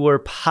where you were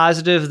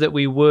positive that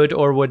we would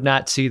or would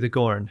not see the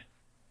Gorn?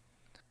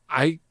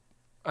 I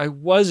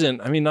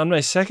wasn't. I mean, on my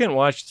second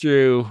watch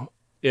through,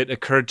 it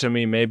occurred to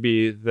me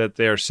maybe that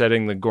they are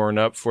setting the Gorn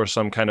up for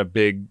some kind of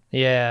big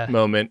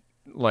moment,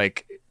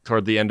 like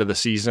toward the end of the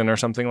season or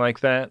something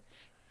like that.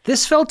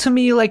 This felt to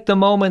me like the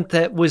moment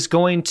that was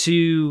going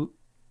to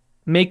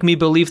make me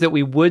believe that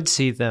we would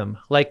see them.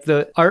 Like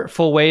the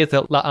artful way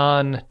that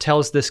La'an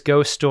tells this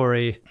ghost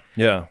story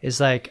is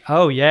like,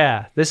 oh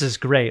yeah, this is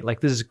great. Like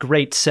this is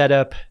great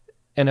setup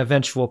and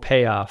eventual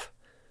payoff.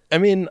 I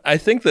mean, I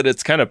think that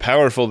it's kind of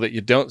powerful that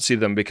you don't see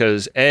them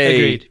because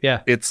Agreed.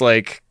 Yeah. It's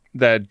like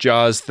that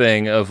Jaws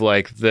thing of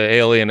like the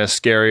alien is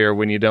scarier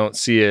when you don't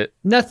see it.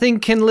 Nothing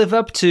can live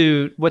up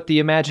to what the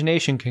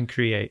imagination can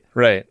create.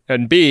 Right.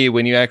 And B,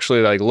 when you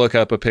actually like look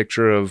up a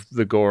picture of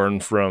the Gorn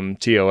from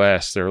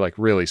TOS, they're like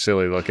really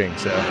silly looking.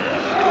 So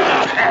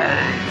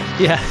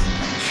Yeah.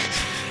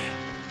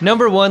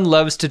 Number one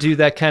loves to do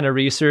that kind of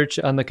research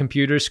on the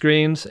computer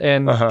screens,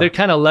 and they're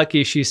kind of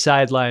lucky she's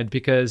sidelined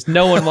because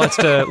no one wants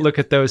to look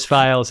at those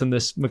files in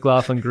this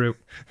McLaughlin group.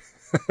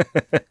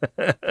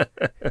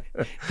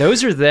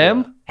 Those are them?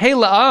 Yeah. Hey,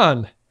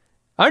 La'an,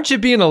 aren't you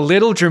being a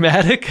little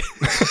dramatic?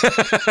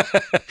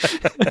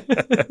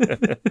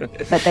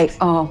 But they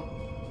are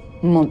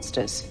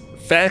monsters.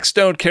 Facts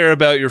don't care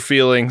about your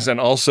feelings, and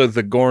also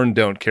the Gorn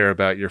don't care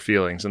about your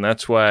feelings, and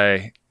that's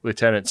why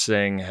Lieutenant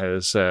Singh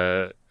has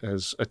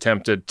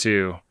attempted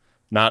to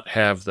not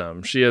have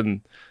them. She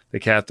and the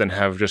captain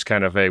have just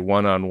kind of a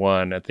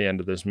one-on-one at the end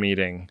of this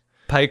meeting.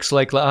 Pike's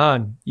like,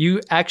 La'an,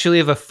 you actually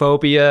have a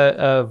phobia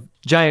of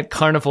giant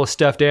carnival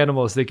stuffed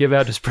animals they give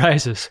out as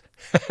prizes.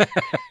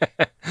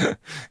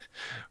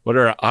 What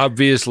are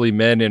obviously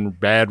men in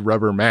bad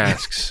rubber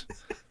masks.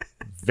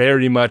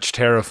 Very much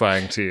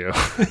terrifying to you.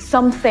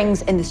 Some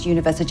things in this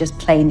universe are just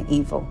plain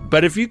evil.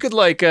 But if you could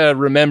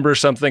remember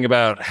something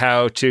about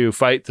how to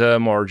fight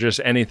them or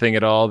just anything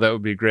at all, that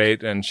would be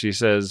great. And she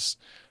says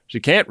she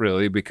can't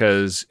really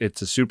because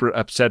it's a super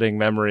upsetting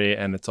memory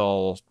and it's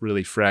all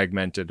really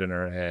fragmented in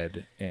her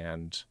head.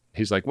 And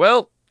he's like,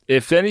 well,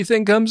 if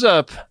anything comes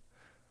up,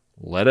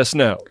 let us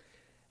know.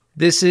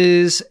 This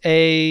is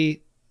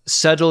a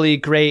subtly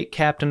great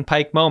Captain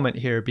Pike moment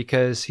here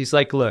because he's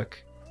like,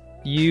 look,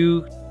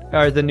 you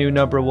are the new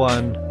number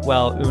one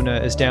while Una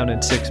is down in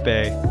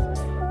 6-Bay.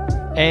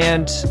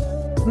 And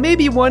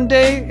maybe one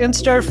day in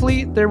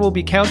Starfleet there will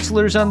be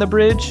counselors on the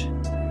bridge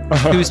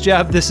whose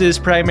job this is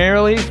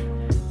primarily.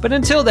 But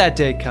until that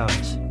day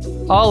comes,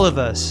 all of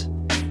us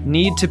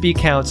need to be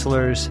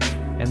counselors,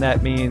 and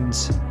that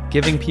means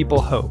giving people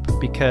hope,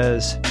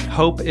 because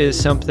hope is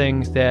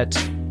something that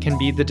can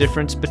be the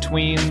difference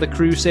between the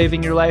crew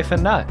saving your life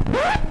and not.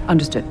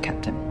 Understood,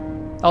 Captain.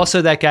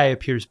 Also, that guy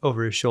appears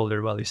over his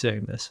shoulder while he's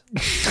saying this.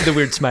 The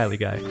weird smiley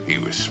guy. He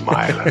was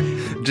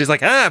smiling. Just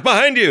like,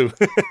 behind you.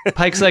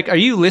 Pike's like, are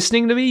you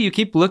listening to me? You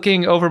keep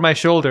looking over my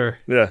shoulder.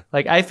 Yeah.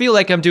 Like, I feel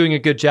like I'm doing a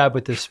good job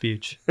with this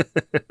speech.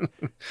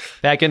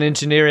 Back in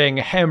engineering,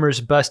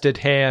 Hammer's busted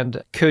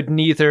hand could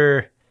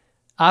neither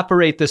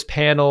operate this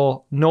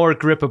panel nor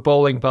grip a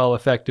bowling ball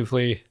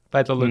effectively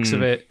by the looks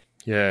of it.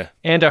 Yeah.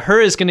 And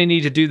Uhura is going to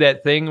need to do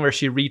that thing where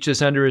she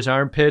reaches under his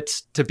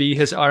armpits to be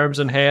his arms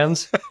and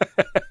hands.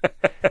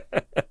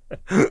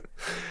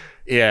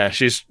 Yeah,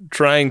 she's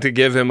trying to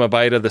give him a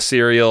bite of the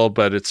cereal,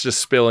 but it's just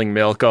spilling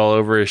milk all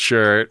over his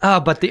shirt. Oh,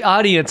 but the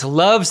audience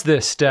loves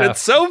this stuff.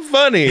 It's so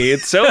funny.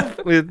 It's so...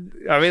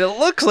 it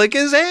looks like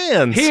his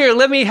hands. Here,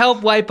 let me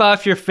help wipe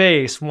off your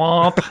face.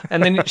 Womp.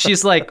 And then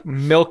she's like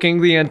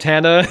milking the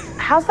antenna.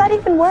 How's that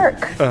even work?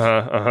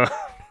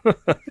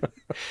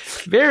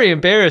 Very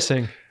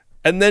embarrassing.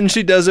 And then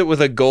she does it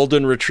with a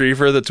golden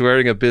retriever that's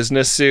wearing a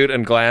business suit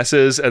and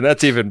glasses, and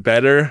that's even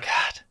better.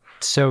 God,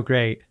 so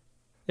great.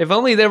 If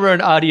only there were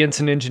an audience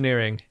in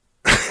engineering.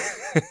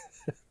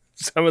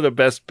 Some of the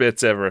best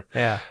bits ever.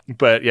 Yeah.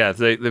 But yeah,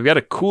 they've got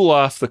to cool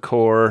off the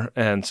core,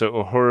 and so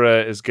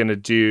Uhura is going to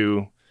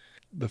do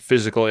the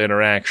physical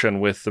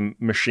interaction with the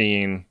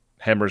machine.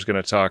 Hammer's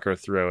going to talk her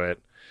through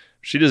it.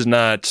 She does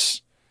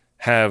not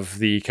have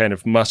the kind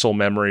of muscle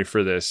memory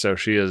for this, so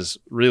she is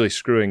really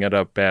screwing it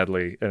up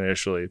badly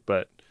initially,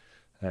 but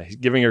he's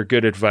giving her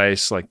good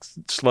advice, like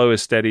slow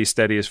is steady,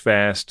 steady is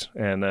fast.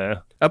 And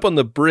up on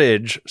the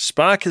bridge,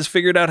 Spock has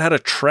figured out how to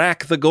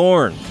track the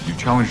Gorn. You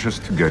challenged us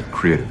to get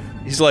creative.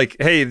 He's like,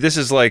 hey, this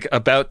is like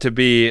about to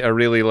be a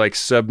really like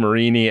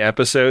submarine-y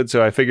episode,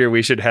 so I figure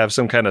we should have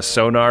some kind of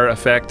sonar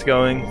effect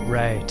going.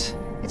 Right.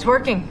 It's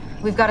working.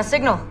 We've got a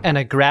signal. And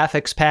a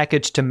graphics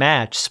package to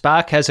match.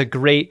 Spock has a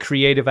great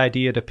creative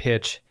idea to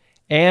pitch,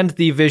 and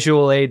the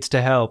visual aids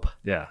to help.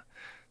 Yeah.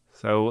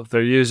 So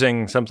they're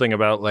using something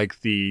about like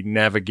the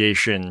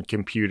navigation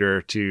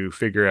computer to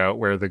figure out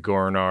where the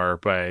Gorn are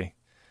by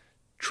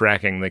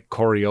tracking the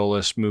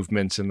Coriolis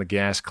movements in the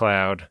gas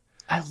cloud.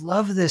 I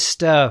love this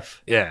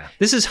stuff. Yeah.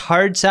 This is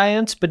hard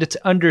science, but it's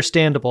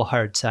understandable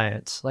hard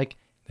science. Like,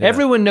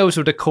 everyone knows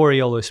what a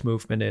Coriolis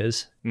movement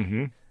is.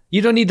 Mm-hmm.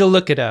 You don't need to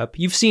look it up.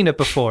 You've seen it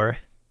before.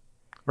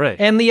 Right.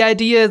 And the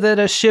idea that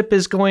a ship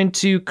is going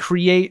to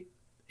create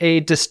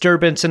a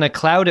disturbance in a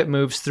cloud it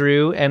moves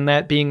through, and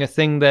that being a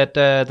thing that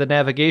the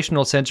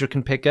navigational sensor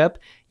can pick up,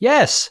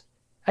 yes,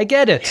 I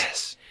get it.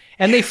 Yes.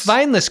 And they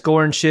find this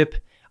Gorn ship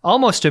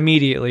almost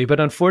immediately, but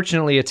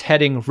unfortunately it's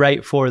heading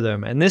right for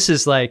them. And this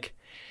is like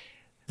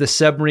the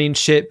submarine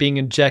shit being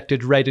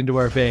injected right into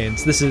our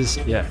veins. This is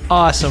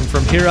awesome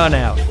from here on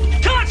out.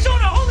 Come on,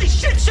 Sona! Holy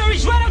shit, sir!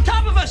 He's right on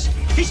top of us!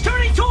 He's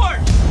turning toward!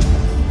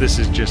 This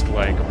is just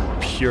like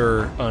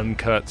pure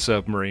uncut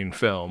submarine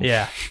film.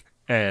 Yeah.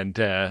 And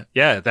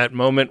that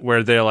moment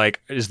where they're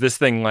like, is this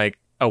thing like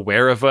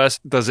aware of us?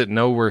 Does it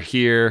know we're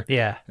here?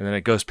 Yeah. And then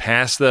it goes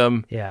past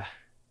them. Yeah.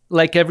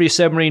 Like every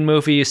submarine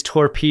movie's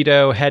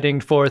torpedo heading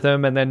for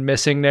them and then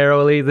missing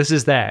narrowly. This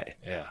is that.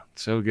 Yeah,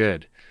 so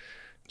good.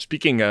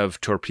 Speaking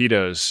of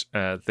torpedoes,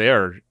 they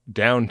are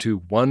down to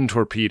one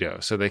torpedo,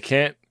 so they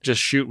can't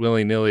just shoot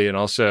willy-nilly, and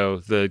also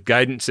the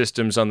guidance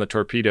systems on the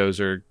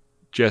torpedoes are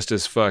just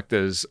as fucked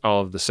as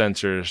all of the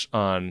sensors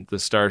on the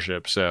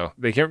Starship. So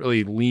they can't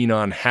really lean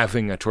on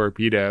having a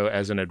torpedo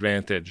as an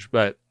advantage.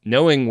 But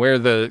knowing where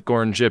the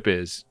Gorn ship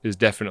is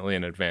definitely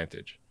an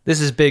advantage. This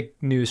is big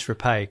news for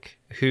Pike,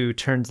 who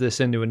turns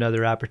this into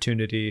another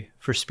opportunity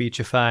for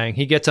speechifying.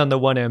 He gets on the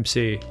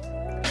 1MC.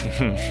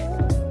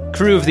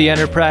 Crew of the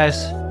Enterprise,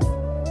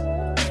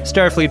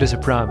 Starfleet is a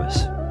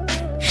promise.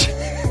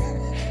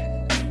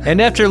 And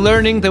after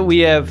learning that we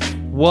have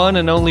one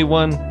and only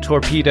one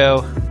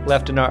torpedo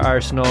left in our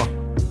arsenal,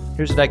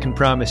 here's what I can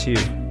promise you.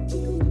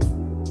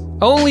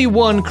 Only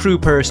one crew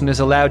person is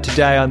allowed to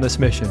die on this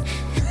mission.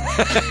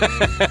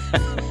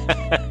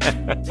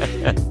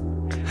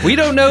 We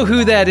don't know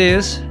who that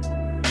is.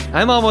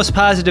 I'm almost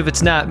positive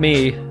it's not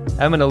me.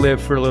 I'm going to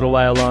live for a little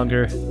while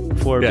longer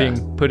before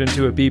being put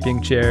into a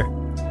beeping chair.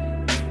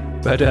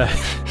 But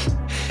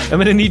I'm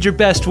going to need your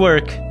best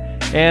work.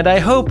 And I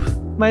hope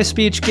my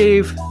speech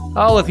gave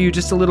all of you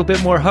just a little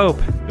bit more hope.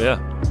 Yeah.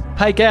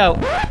 Pike out.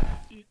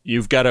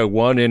 You've got a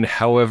 1 in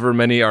however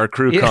many our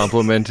crew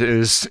complement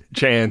is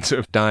chance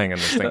of dying on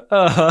this thing.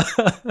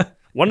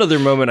 One other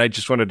moment I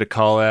just wanted to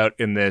call out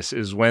in this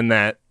is when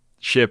that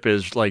ship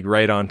is like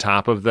right on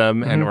top of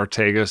them and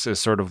Ortegas is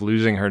sort of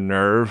losing her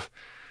nerve.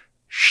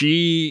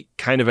 She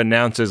kind of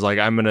announces like,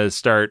 I'm going to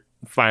start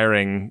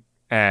firing,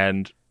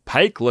 and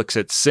Pike looks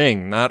at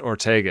Singh, not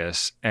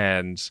Ortegas,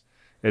 and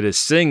it is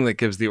Singh that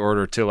gives the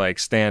order to like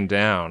stand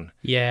down.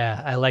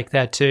 Yeah, I like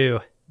that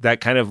too.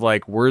 That kind of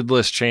like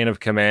wordless chain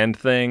of command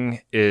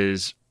thing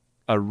is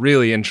a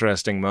really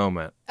interesting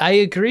moment. I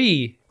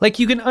agree. Like,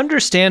 you can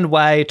understand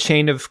why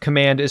chain of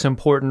command is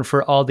important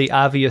for all the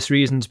obvious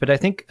reasons, but I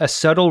think a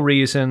subtle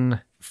reason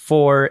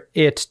for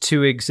it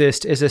to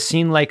exist is a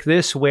scene like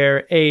this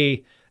where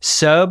a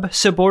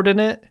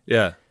subordinate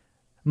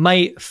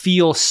might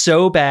feel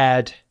so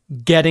bad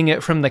getting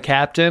it from the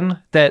captain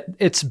that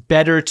it's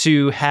better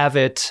to have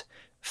it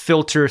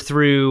filter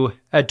through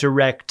a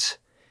direct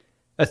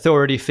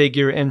authority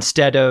figure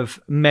instead of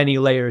many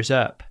layers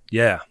up.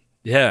 Yeah.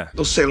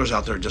 Those sailors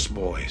out there are just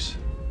boys.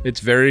 It's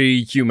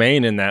very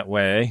humane in that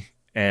way,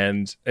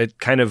 and it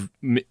kind of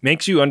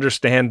makes you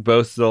understand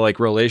both the like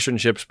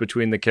relationships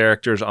between the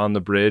characters on the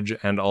bridge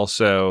and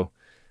also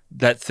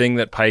that thing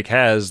that Pike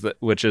has,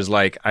 which is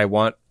like, I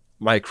want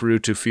my crew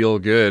to feel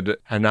good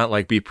and not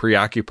like be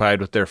preoccupied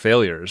with their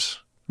failures.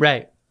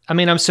 Right. I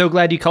mean, I'm so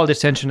glad you called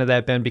attention to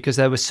that, Ben, because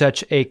that was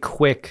such a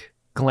quick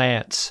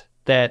glance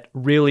that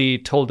really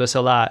told us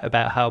a lot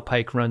about how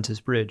Pike runs his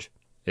bridge.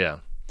 Yeah.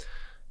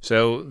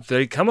 So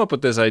they come up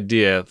with this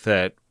idea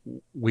that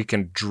we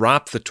can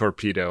drop the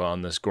torpedo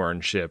on this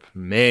Gorn ship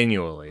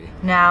manually.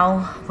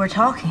 Now we're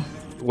talking.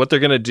 What they're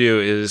going to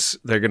do is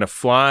they're going to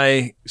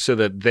fly so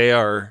that they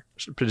are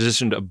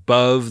positioned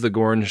above the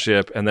Gorn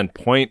ship and then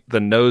point the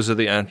nose of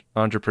the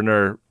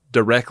entrepreneur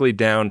directly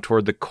down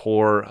toward the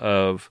core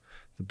of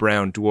the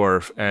brown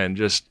dwarf and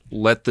just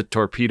let the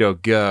torpedo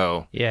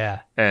go. Yeah.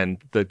 And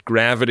the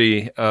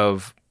gravity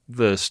of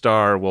the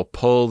star will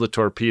pull the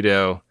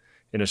torpedo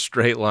in a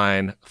straight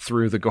line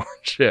through the Gorn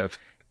ship.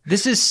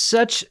 This is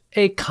such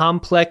a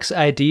complex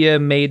idea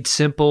made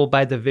simple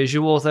by the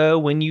visual, though.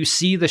 When you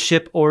see the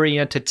ship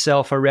orient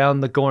itself around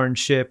the Gorn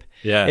ship,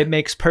 it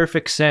makes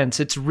perfect sense.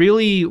 It's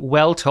really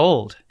well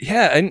told.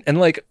 Yeah, and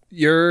like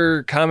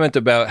your comment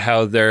about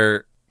how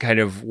they're kind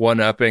of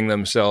one-upping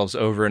themselves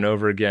over and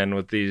over again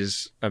with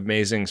these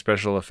amazing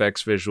special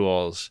effects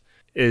visuals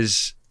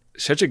is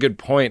such a good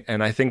point.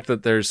 And I think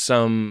that there's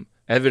some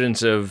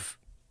evidence of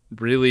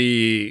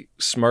really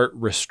smart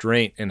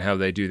restraint in how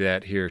they do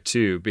that here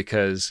too,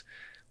 because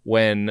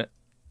when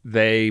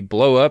they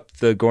blow up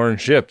the Gorn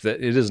ship,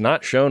 that it is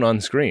not shown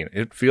on screen.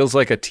 It feels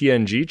like a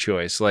TNG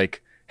choice.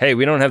 Like, hey,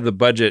 we don't have the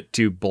budget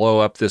to blow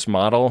up this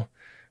model,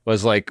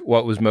 was like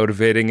what was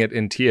motivating it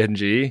in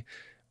TNG.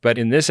 But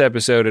in this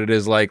episode, it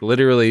is like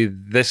literally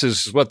this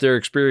is what their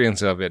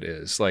experience of it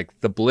is. Like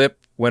the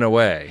blip went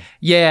away.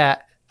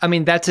 Yeah, I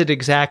mean, that's it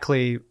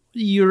exactly.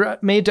 You're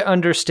made to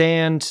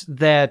understand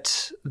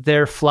that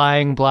they're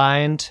flying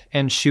blind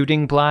and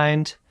shooting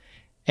blind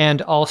and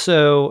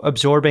also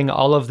absorbing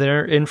all of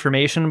their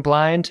information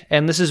blind.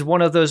 And this is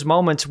one of those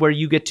moments where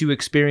you get to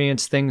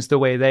experience things the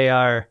way they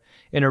are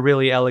in a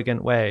really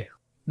elegant way.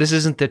 This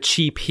isn't the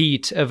cheap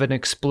heat of an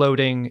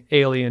exploding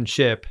alien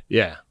ship.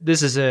 Yeah.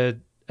 This is a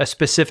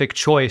specific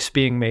choice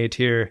being made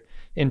here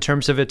in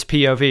terms of its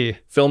POV.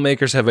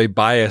 Filmmakers have a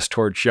bias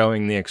toward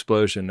showing the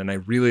explosion, and I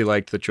really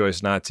liked the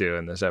choice not to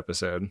in this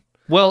episode.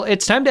 Well,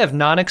 it's time to have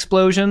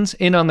non-explosions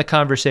in on the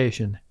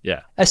conversation.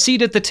 Yeah. A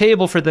seat at the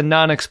table for the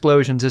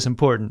non-explosions is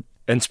important.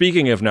 And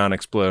speaking of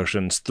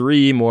non-explosions,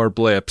 3 more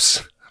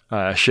blips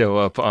show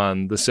up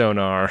on the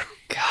sonar.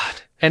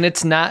 God. And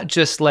it's not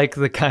just like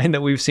the kind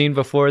that we've seen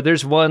before.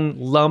 There's one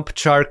lump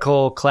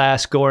charcoal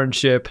class Gorn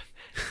ship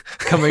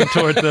coming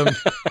toward them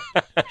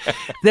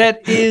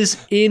that is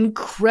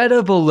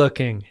incredible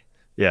looking.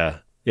 Yeah.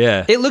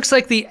 Yeah. It looks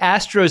like the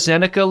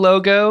AstraZeneca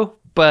logo,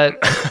 but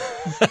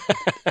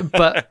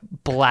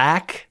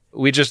black.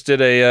 We just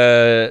did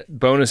a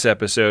bonus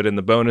episode in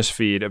the bonus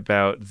feed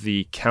about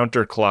the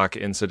Counterclock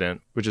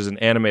incident, which is an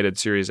animated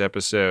series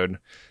episode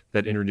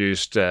that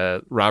introduced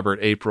Robert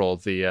April,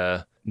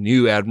 the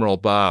new Admiral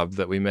Bob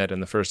that we met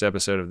in the first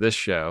episode of this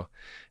show.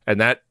 And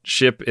that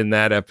ship in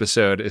that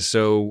episode is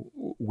so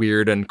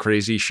weird and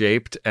crazy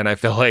shaped. And I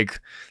feel like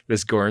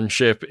this Gorn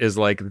ship is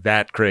like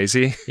that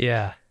crazy.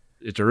 Yeah.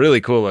 It's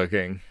really cool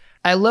looking.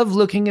 I love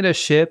looking at a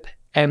ship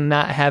and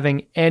not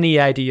having any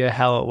idea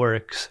how it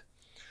works.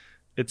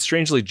 It's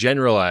strangely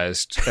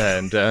generalized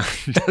and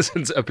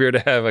doesn't appear to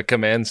have a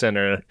command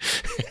center.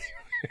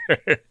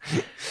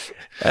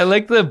 I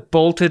like the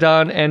bolted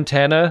on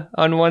antenna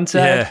on one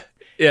side.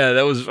 Yeah,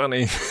 that was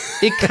funny.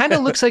 It kind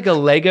of looks like a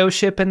Lego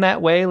ship in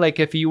that way. Like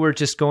if you were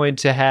just going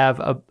to have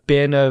a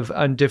bin of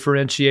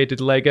undifferentiated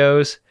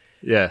Legos.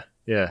 Yeah.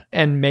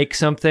 And make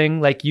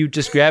something, like you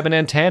just grab an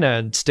antenna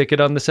and stick it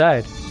on the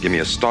side. Give me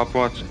a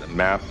stopwatch and a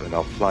map, and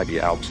I'll fly the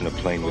Alps in a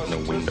plane with no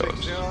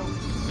windows.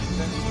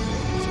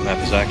 If the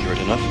map is accurate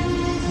enough.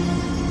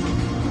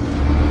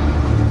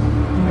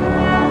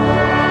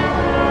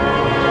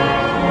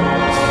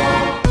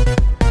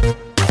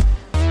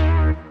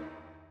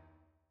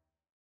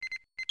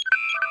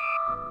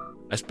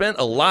 I spent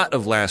a lot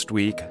of last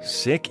week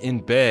sick in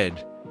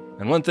bed.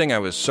 And one thing I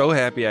was so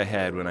happy I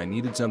had when I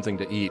needed something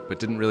to eat but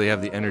didn't really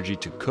have the energy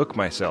to cook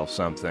myself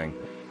something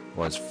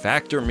was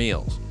Factor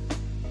meals.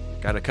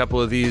 Got a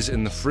couple of these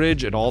in the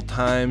fridge at all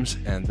times,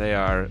 and they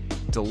are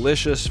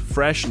delicious,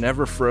 fresh,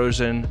 never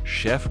frozen,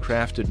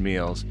 chef-crafted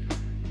meals.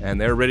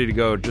 And they're ready to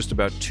go in just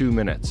about 2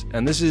 minutes.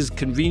 And this is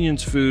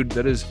convenience food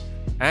that is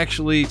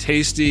actually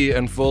tasty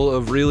and full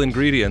of real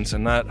ingredients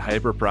and not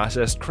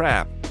hyper-processed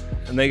crap.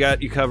 And they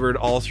got you covered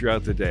all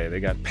throughout the day. They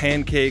got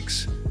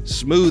pancakes,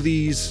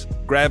 smoothies,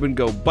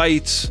 grab-and-go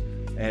bites,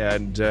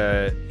 and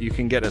you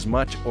can get as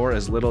much or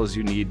as little as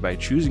you need by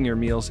choosing your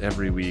meals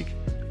every week.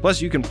 Plus,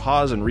 you can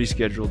pause and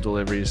reschedule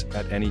deliveries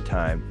at any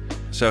time.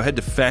 So head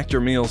to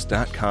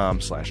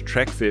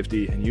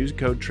factormeals.com/Trek50 and use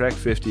code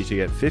Trek50 to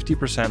get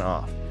 50%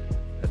 off.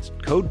 That's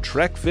code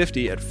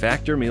Trek50 at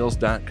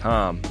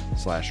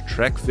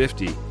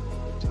factormeals.com/Trek50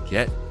 to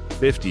get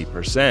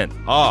 50%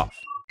 off.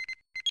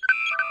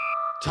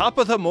 Top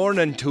of the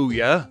morning to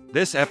ya.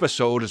 This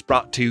episode is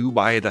brought to you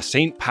by the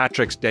St.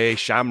 Patrick's Day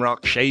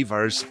Shamrock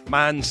Shavers,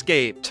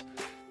 Manscaped.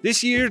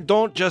 This year,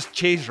 don't just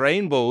chase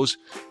rainbows.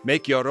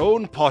 Make your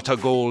own pot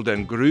of gold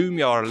and groom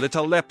your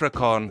little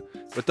leprechaun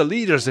with the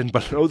leaders in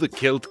below the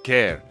kilt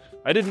care.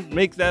 I didn't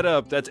make that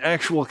up. That's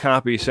actual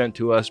copy sent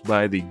to us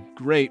by the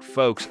great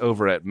folks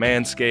over at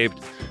Manscaped,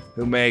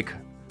 who make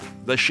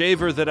the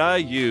shaver that I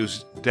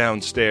use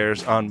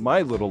downstairs on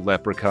my little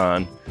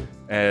leprechaun.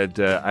 And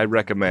I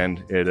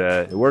recommend it.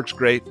 It works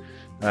great.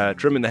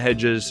 Trimming the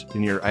hedges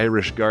in your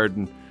Irish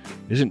garden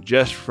isn't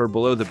just for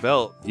below the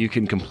belt. You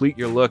can complete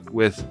your look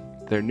with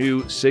their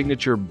new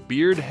signature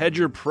Beard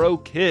Hedger Pro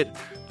Kit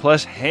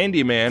plus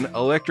Handyman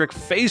electric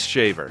face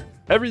shaver.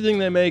 Everything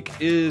they make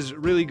is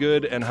really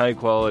good and high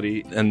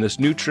quality, and this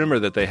new trimmer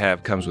that they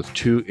have comes with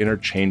 2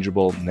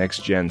 interchangeable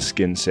next-gen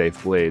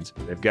skin-safe blades.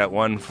 They've got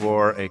one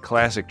for a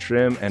classic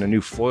trim and a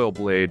new foil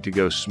blade to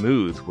go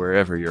smooth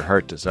wherever your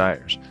heart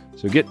desires.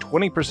 So get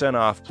 20%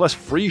 off plus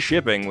free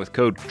shipping with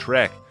code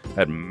TREK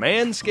at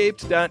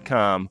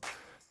manscaped.com.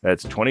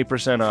 That's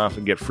 20% off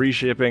and get free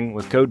shipping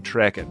with code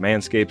TREK at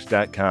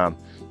manscaped.com.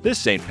 This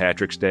St.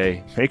 Patrick's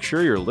Day, make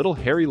sure your little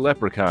hairy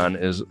leprechaun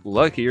is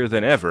luckier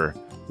than ever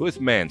with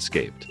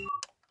Manscaped.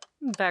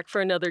 Back for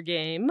another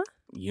game.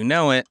 You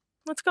know it.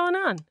 What's going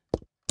on?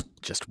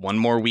 Just one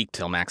more week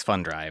till Max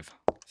Fun Drive.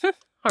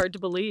 Hard to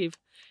believe.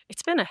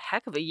 It's been a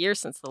heck of a year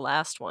since the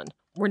last one.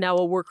 We're now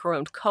a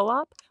worker-owned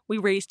co-op. We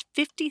raised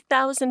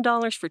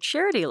 $50,000 for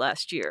charity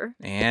last year.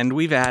 And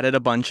we've added a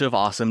bunch of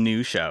awesome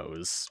new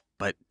shows.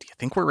 But do you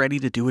think we're ready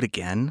to do it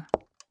again?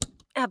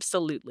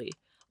 Absolutely.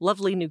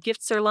 Lovely new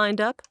gifts are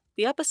lined up.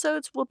 The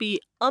episodes will be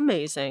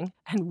amazing.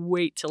 And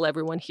wait till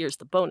everyone hears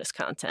the bonus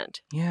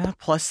content. Yeah,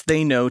 plus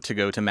they know to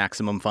go to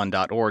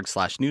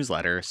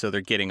MaximumFun.org/newsletter, so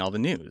they're getting all the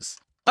news.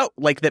 Oh,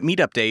 like that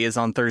meetup day is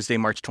on Thursday,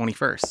 March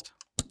 21st.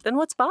 Then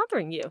what's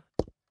bothering you?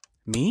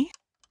 Me?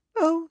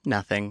 Oh,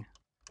 nothing.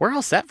 We're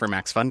all set for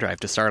Max Fun Drive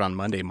to start on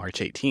Monday,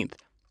 March 18th.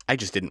 I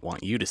just didn't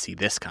want you to see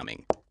this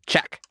coming.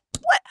 Check.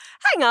 What?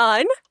 Hang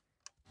on.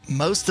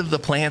 Most of the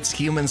plants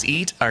humans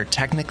eat are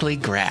technically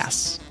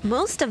grass.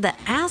 Most of the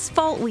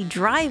asphalt we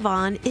drive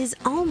on is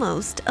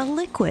almost a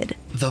liquid.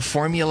 The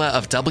formula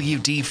of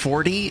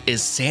WD-40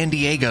 is San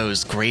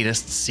Diego's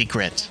greatest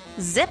secret.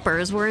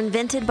 Zippers were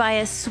invented by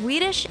a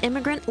Swedish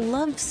immigrant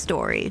love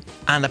story.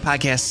 On the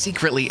podcast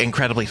Secretly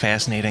Incredibly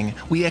Fascinating,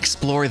 we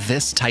explore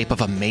this type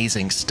of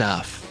amazing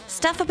stuff.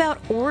 Stuff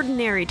about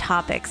ordinary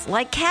topics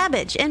like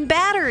cabbage and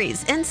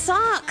batteries and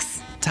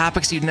socks.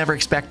 Topics you'd never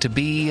expect to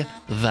be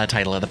the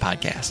title of the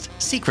podcast.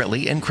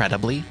 Secretly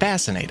Incredibly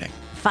Fascinating.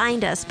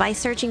 Find us by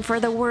searching for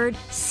the word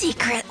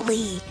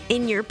secretly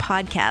in your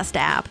podcast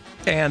app.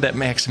 And at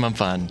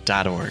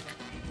MaximumFun.org.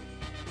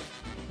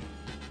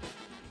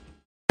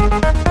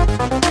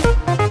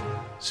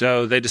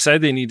 So they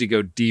decide they need to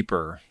go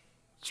deeper.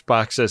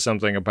 Spock says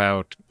something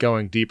about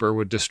going deeper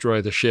would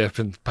destroy the ship,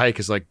 and Pike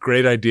is like,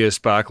 great idea,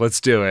 Spock, let's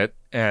do it.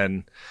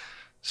 And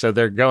so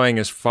they're going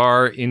as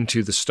far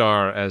into the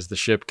star as the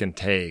ship can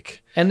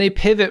take. And they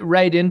pivot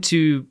right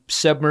into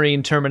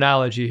submarine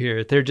terminology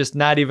here. They're just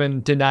not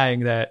even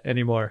denying that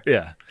anymore.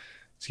 Yeah.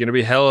 It's going to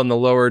be hell in the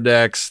lower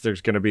decks.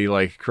 There's going to be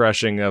like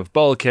crushing of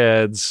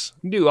bulkheads.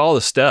 You can do all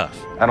the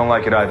stuff. I don't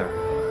like it either.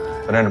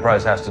 But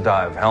Enterprise has to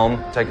dive.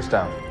 Helm, take us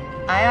down.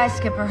 Aye, aye,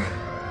 Skipper.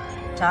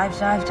 Dive,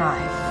 dive,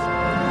 dive.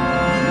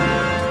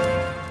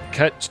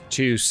 Cut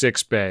to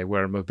Six Bay,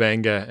 where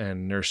M'Benga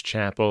and Nurse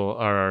Chapel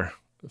are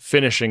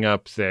finishing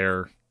up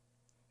their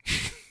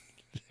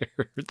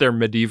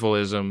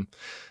medievalism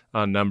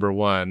on number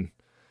one.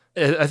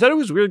 I thought it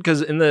was weird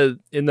because in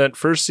that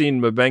first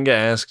scene, M'Benga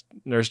asked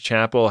Nurse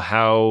Chapel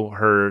how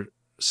her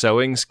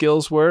sewing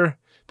skills were,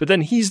 but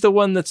then he's the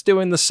one that's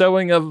doing the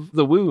sewing of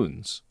the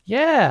wounds.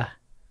 Yeah,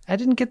 I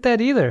didn't get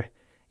that either.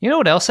 You know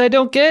what else I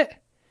don't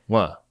get?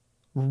 What?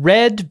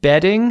 Red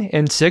bedding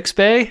in Six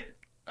Bay.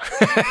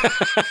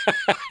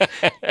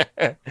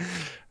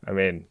 I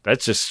mean,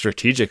 that's just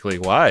strategically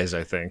wise,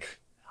 I think.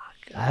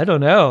 I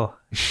don't know.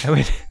 I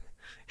mean,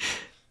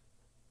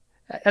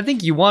 I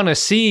think you want to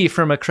see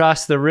from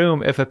across the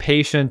room if a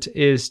patient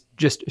is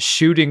just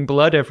shooting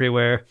blood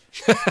everywhere.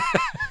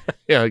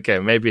 Yeah, okay,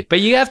 maybe.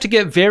 But you have to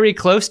get very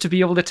close to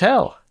be able to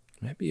tell.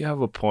 Maybe you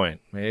have a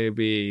point.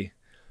 Maybe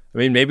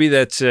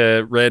that's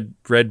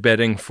red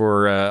bedding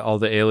for all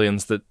the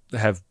aliens that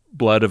have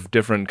blood of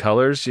different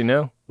colors, you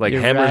know? Like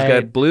You're Hammer's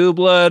right. got blue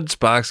blood,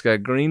 Spock's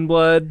got green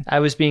blood. I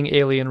was being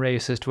alien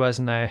racist,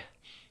 wasn't I?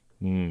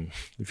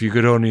 If you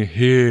could only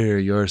hear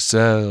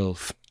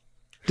yourself.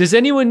 Does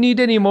anyone need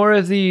any more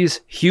of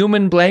these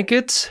human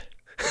blankets?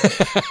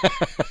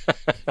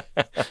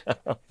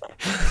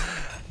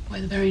 Why,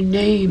 the very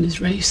name is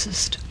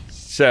racist.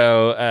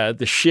 So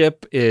the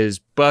ship is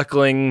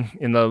buckling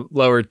in the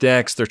lower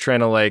decks. They're trying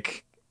to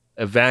like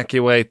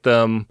evacuate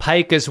them.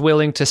 Pike is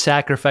willing to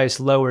sacrifice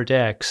lower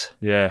decks.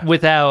 Yeah.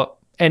 Without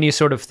any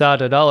sort of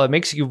thought at all. It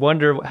makes you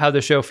wonder how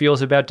the show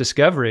feels about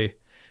Discovery.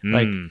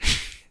 Like,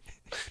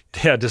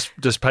 yeah,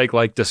 does Pike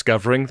like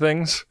discovering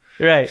things?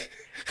 Right.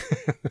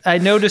 I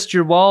noticed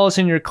your walls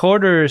and your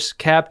quarters,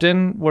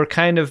 Captain, were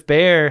kind of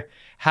bare.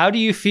 How do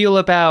you feel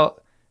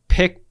about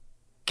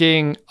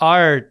picking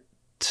art?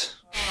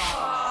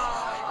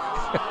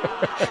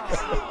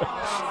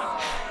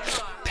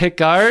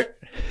 Pick art?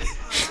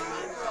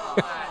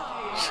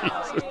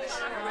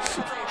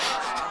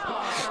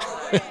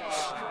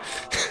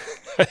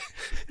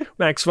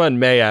 Max Fun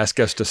may ask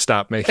us to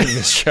stop making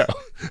this show.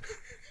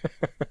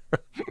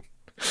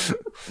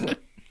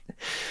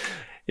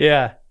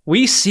 Yeah.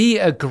 We see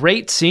a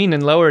great scene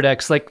in Lower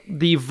Decks, like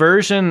the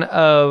version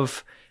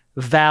of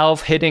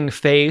Valve hitting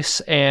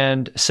face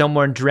and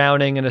someone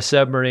drowning in a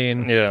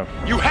submarine.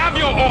 Yeah. You have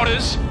your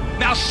orders.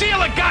 Now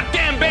seal a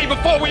goddamn bay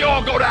before we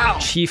all go down.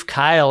 Chief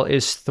Kyle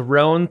is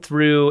thrown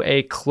through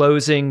a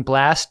closing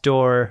blast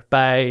door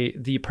by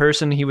the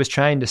person he was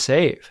trying to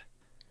save.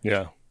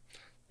 Yeah.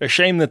 A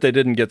shame that they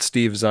didn't get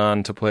Steve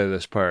Zahn to play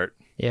this part.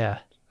 Yeah.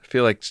 I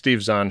feel like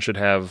Steve Zahn should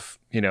have,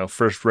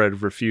 first right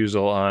of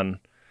refusal on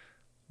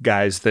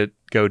guys that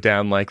go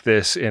down like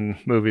this in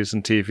movies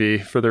and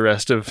TV for the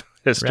rest of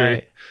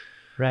history.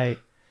 Right.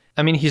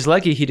 I mean, he's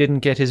lucky he didn't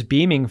get his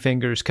beaming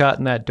fingers caught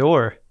in that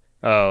door.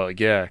 Oh,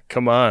 yeah.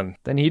 Come on.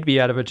 Then he'd be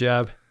out of a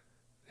job.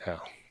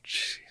 Oh,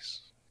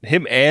 jeez.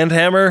 Him and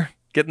Hammer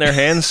getting their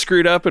hands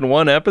screwed up in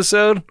one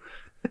episode?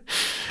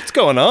 What's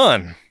going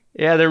on?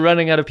 Yeah, they're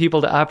running out of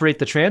people to operate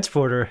the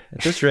transporter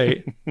at this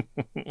rate.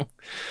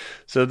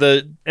 So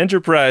the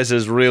Enterprise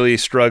is really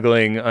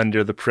struggling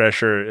under the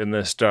pressure in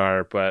this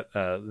star, but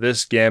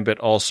this gambit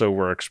also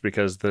works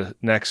because the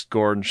next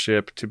Gorn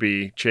ship to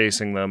be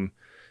chasing them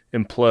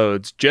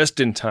implodes just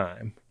in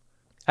time.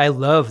 I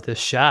love this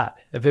shot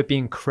of it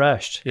being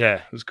crushed. Yeah,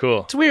 it was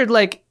cool. It's weird,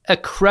 like a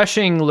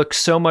crushing looks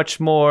so much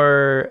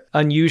more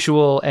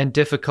unusual and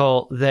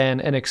difficult than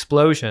an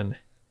explosion.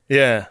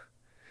 Yeah.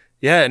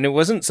 Yeah, and it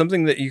wasn't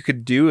something that you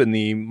could do in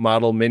the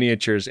model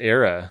miniatures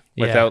era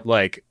without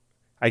like,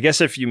 I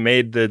guess if you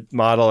made the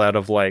model out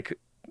of like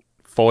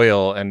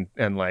foil and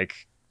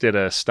like did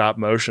a stop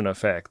motion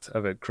effect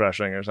of it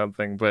crushing or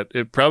something, but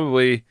it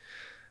probably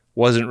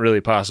wasn't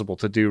really possible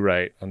to do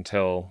right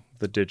until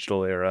the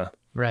digital era.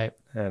 Right.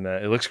 And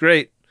it looks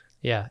great.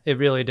 Yeah, it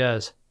really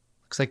does.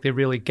 Looks like they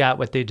really got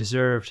what they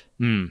deserved.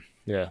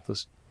 Yeah,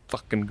 those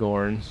fucking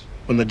Gorns.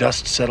 When the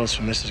dust settles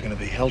from this, there's going to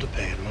be hell to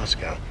pay in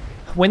Moscow.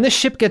 When the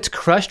ship gets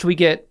crushed, we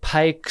get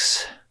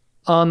Pike's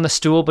on the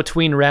stool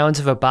between rounds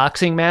of a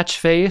boxing match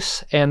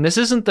face. And this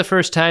isn't the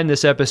first time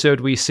this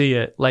episode we see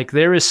it. Like,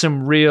 there is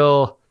some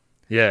real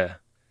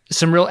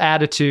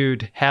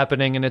attitude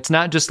happening, and it's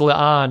not just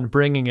La'an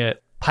bringing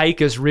it.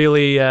 Pike is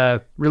really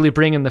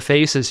bringing the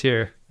faces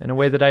here in a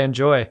way that I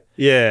enjoy.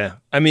 Yeah.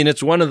 I mean,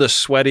 it's one of the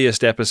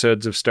sweatiest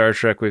episodes of Star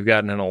Trek we've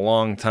gotten in a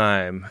long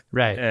time.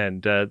 Right.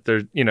 And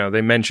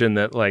they mention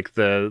that like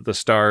the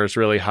star is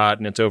really hot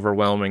and it's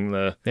overwhelming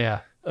the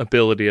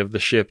ability of the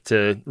ship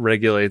to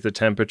regulate the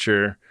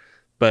temperature.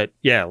 But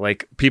yeah,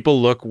 like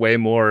people look way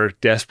more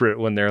desperate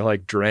when they're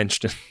like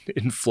drenched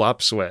in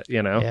flop sweat,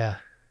 you know? Yeah.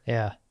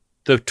 Yeah.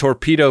 The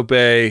torpedo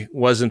bay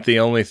wasn't the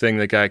only thing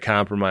that got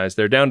compromised.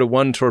 They're down to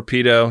 1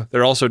 torpedo.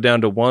 They're also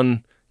down to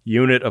 1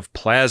 unit of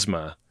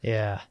plasma.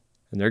 Yeah.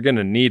 And they're going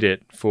to need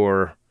it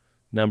for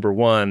number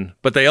 1,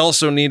 but they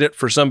also need it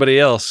for somebody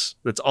else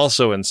that's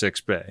also in 6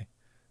 bay.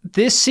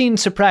 This scene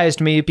surprised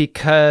me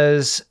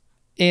because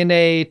in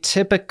a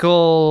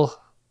typical,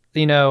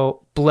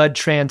 blood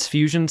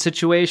transfusion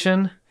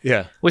situation,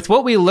 with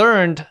what we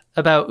learned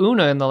about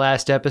Una in the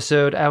last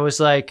episode, I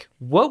was like,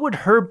 what would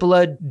her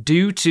blood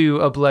do to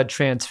a blood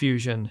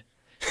transfusion?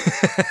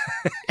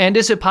 And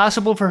is it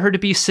possible for her to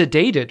be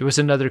sedated was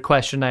another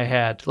question I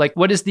had. Like,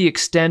 what is the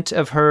extent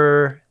of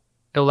her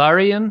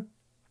Illyrian?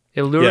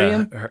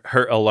 Yeah,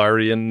 her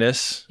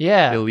Illyrianness.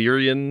 Yeah.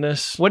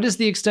 Illyrianness. What is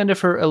the extent of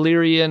her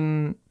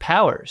Illyrian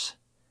powers?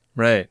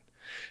 Right.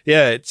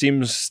 Yeah, it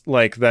seems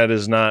like that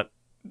is not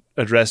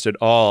addressed at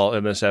all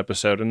in this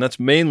episode, and that's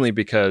mainly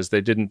because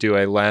they didn't do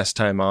a last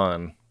time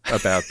on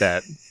about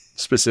that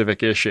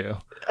specific issue.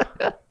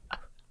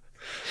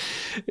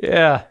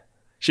 Yeah.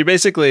 She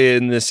basically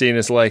in this scene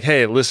is like,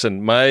 hey,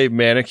 listen, my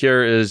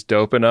manicure is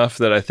dope enough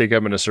that I think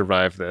I'm going to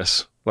survive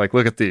this. Like,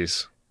 look at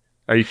these.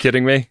 Are you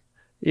kidding me?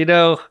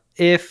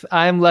 If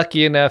I'm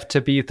lucky enough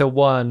to be the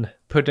one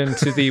put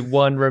into the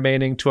 1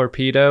 remaining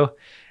torpedo,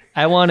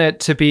 I want it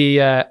to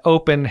be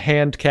open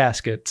hand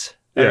caskets.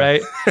 All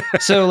right.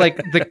 So like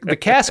the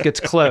casket's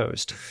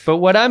closed, but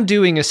what I'm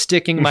doing is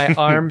sticking my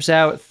arms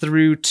out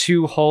through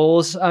 2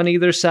 holes on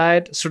either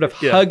side, sort of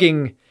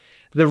hugging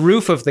the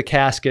roof of the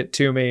casket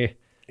to me.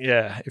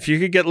 Yeah. If you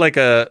could get like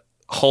a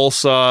hole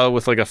saw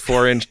with like a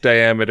 4-inch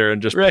diameter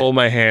and just pull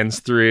my hands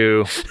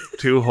through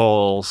 2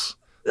 holes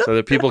so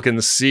that people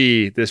can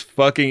see this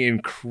fucking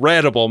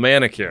incredible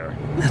manicure.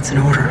 That's an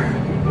order.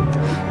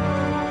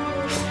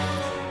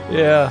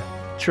 Yeah.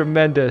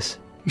 Tremendous.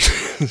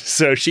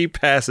 So she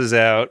passes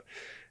out,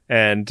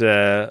 and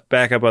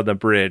back up on the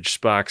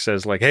bridge, Spock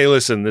says, like, hey,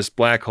 listen, this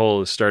black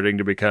hole is starting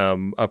to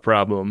become a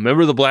problem.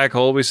 Remember the black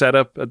hole we set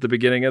up at the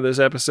beginning of this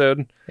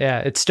episode? Yeah,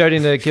 it's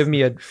starting to give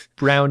me a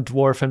brown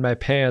dwarf in my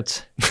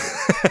pants.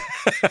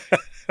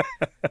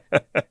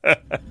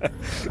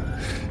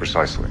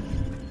 Precisely.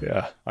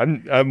 Yeah,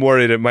 I'm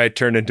worried it might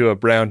turn into a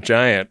brown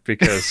giant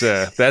because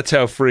that's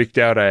how freaked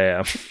out I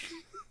am.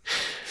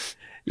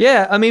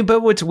 Yeah, I mean,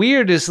 but what's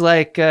weird is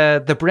like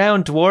the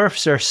brown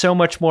dwarfs are so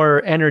much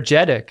more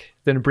energetic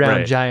than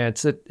brown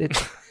giants.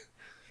 It's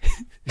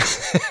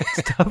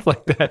stuff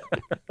like that.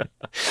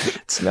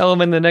 Smell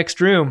them in the next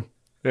room.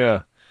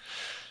 Yeah.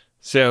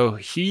 So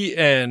he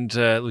and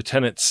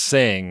Lieutenant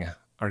Singh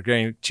are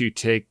going to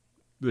take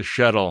the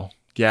shuttle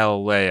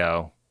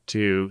Galileo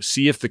to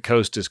see if the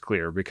coast is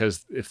clear,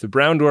 because if the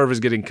brown dwarf is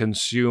getting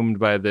consumed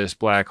by this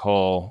black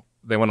hole,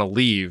 they want to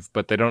leave,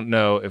 but they don't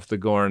know if the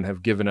Gorn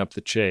have given up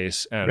the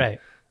chase. And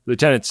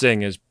Lieutenant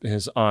Singh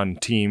is on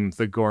team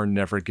the Gorn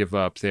never give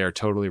up. They are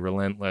totally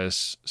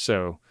relentless.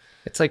 So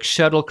it's like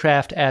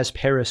shuttlecraft as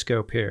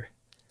Periscope here.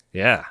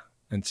 Yeah.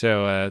 And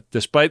so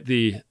despite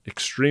the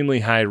extremely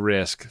high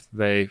risk,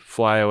 they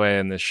fly away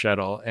in this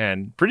shuttle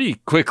and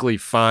pretty quickly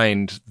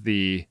find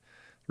the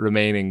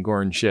remaining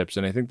Gorn ships.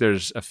 And I think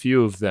there's a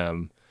few of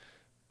them,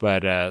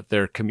 but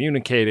they're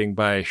communicating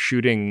by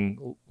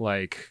shooting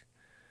like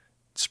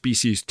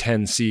species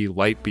 10C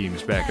light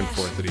beams back and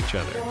forth at each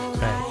other.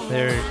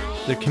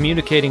 Right. They're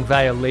communicating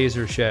via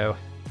laser show.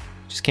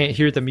 Just can't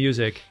hear the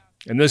music.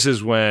 And this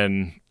is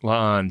when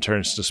La'an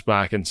turns to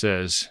Spock and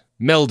says,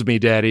 "Meld me,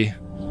 Daddy."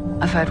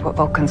 I've heard what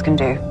Vulcans can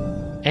do.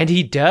 And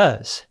he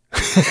does.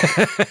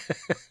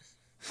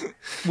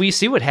 We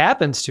see what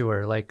happens to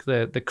her. Like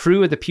the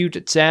crew of the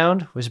Puget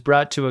Sound was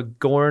brought to a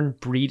Gorn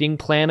breeding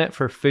planet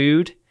for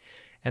food.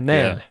 And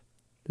then,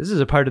 this is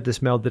a part of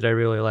this meld that I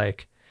really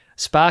like.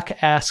 Spock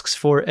asks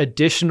for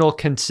additional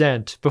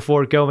consent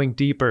before going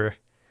deeper.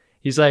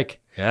 He's like,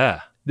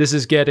 this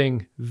is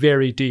getting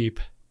very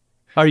deep.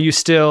 Are you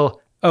still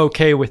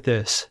okay with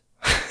this?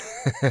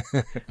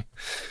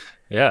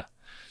 Yeah.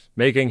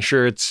 Making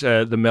sure it's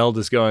the meld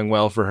is going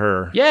well for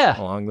her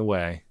along the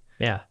way.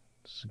 Yeah.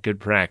 It's good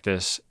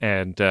practice.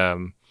 And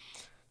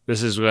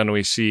this is when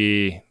we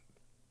see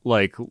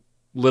like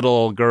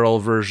little girl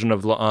version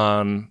of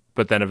La'an,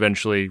 but then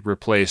eventually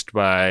replaced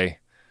by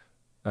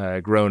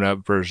a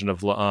grown-up version of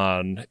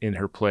La'an in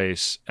her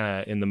place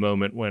in the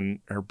moment when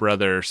her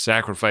brother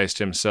sacrificed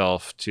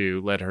himself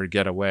to let her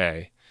get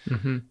away.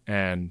 Mm-hmm.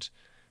 And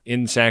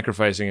in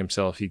sacrificing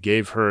himself, he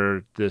gave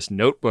her this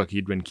notebook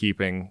he'd been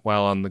keeping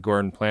while on the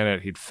Gorn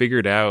planet. He'd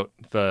figured out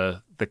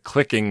the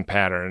clicking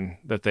pattern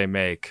that they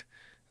make,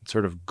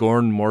 sort of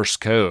Gorn Morse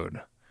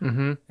code.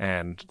 Mm-hmm.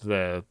 And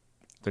the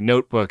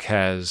notebook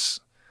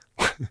has,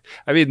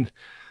 I mean,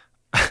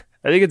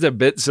 I think it's a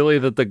bit silly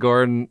that the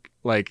Gorn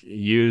like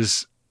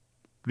use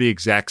the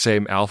exact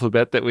same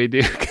alphabet that we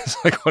do, because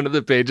like one of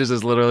the pages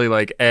is literally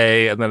like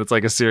A, and then it's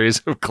like a series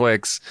of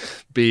clicks,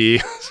 B,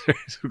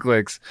 series of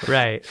clicks.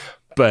 Right.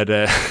 But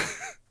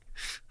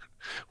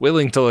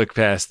willing to look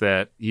past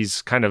that.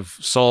 He's kind of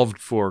solved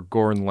for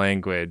Gorn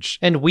language.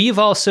 And we've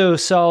also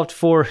solved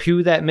for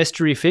who that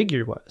mystery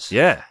figure was.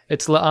 Yeah.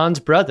 It's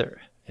La'an's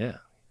brother. Yeah.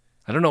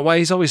 I don't know why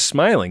he's always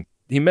smiling.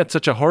 He met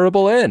such a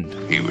horrible end.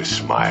 He was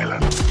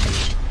smiling.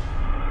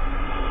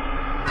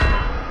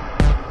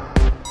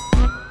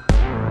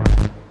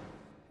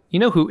 You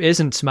know who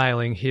isn't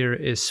smiling here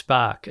is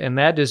Spock, and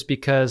that is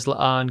because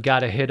La'an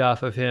got a hit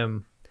off of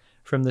him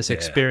from this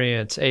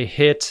experience, a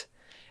hit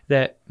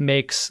that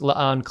makes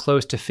La'an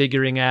close to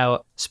figuring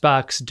out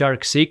Spock's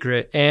dark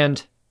secret.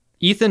 And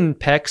Ethan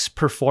Peck's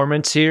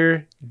performance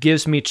here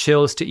gives me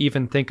chills to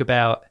even think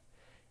about.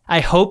 I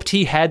hoped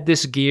he had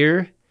this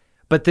gear,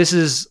 but this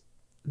is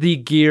the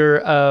gear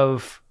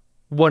of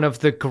one of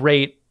the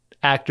great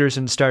actors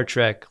in Star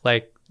Trek.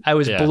 Like, I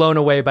was blown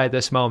away by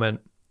this moment.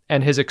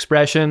 And his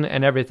expression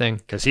and everything.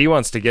 Because he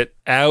wants to get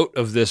out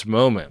of this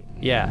moment.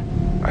 Yeah.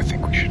 I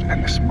think we should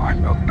end this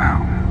mind meld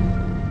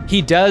now.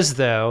 He does,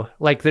 though.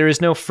 Like, there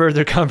is no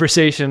further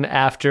conversation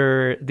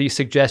after the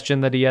suggestion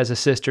that he has a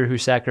sister who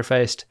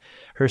sacrificed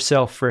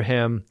herself for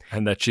him.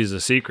 And that she's a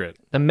secret.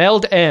 The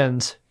meld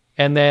ends,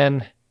 and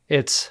then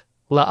it's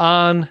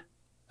La'an,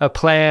 a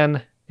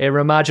plan, a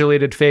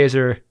remodulated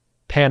phaser,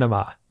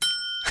 Panama.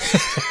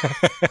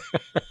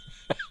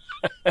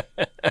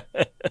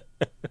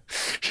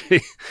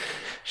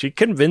 She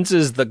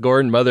convinces the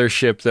Gorn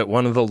mothership that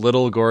one of the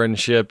little Gorn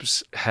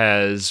ships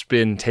has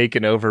been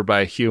taken over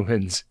by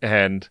humans,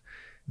 and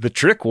the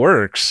trick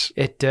works.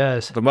 It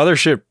does. The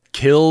mothership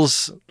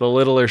kills the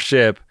littler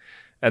ship,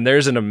 and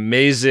there's an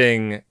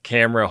amazing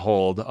camera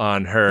hold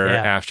on her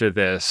after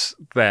this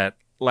that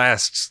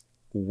lasts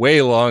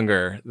way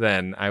longer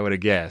than I would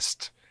have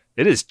guessed.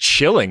 It is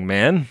chilling,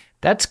 man.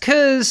 That's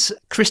because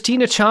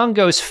Christina Chong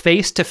goes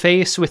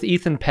face-to-face with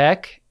Ethan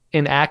Peck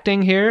in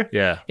acting here,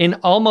 in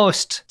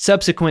almost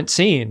subsequent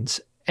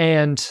scenes,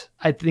 and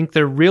I think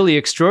they're really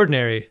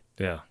extraordinary.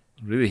 Yeah,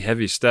 really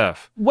heavy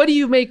stuff. What do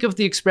you make of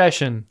the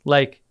expression?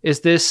 Like,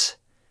 is this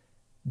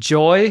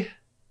joy?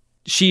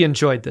 She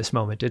enjoyed this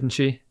moment, didn't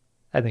she?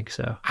 I think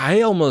so. I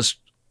almost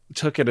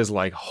took it as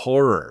like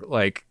horror.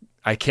 Like,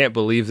 I can't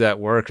believe that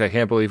worked. I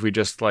can't believe we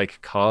just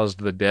like caused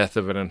the death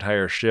of an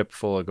entire ship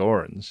full of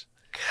Gorns.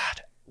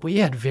 God, we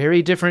had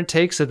very different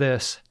takes of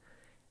this.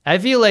 I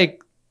feel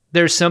like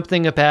there's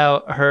something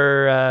about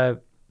her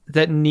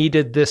that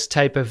needed this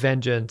type of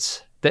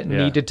vengeance, that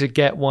needed to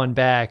get one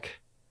back.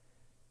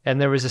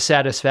 And there was a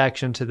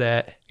satisfaction to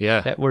that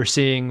that we're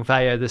seeing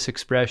via this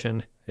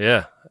expression.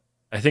 Yeah.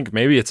 I think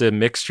maybe it's a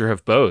mixture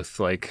of both.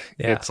 Like,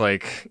 it's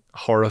like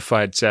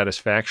horrified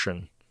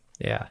satisfaction.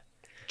 Yeah.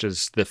 Which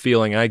is the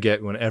feeling I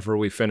get whenever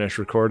we finish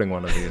recording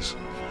one of these.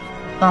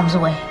 Bombs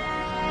away.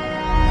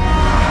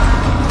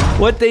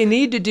 What they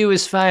need to do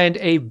is find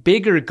a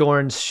bigger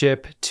Gorn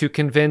ship to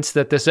convince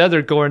that this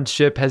other Gorn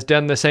ship has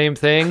done the same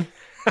thing,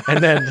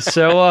 and then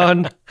so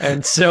on,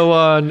 and so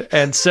on,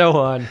 and so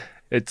on.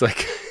 It's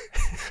like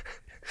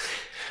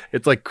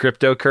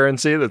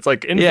cryptocurrency that's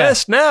like,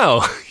 invest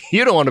now.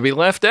 You don't want to be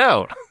left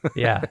out.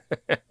 Yeah.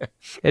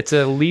 It's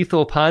a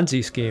lethal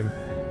Ponzi scheme.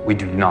 We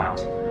do not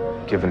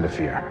give in to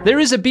fear. There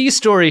is a B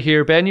story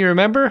here, Ben, you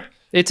remember?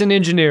 It's in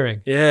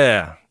engineering.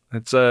 Yeah.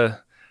 It's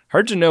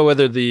hard to know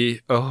whether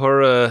the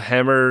Uhura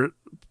hammer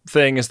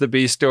thing is the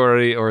B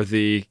story or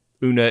the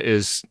Una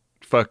is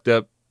fucked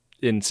up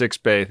in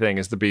sickbay thing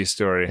is the B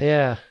story.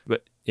 Yeah.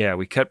 But yeah,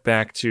 we cut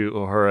back to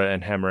Uhura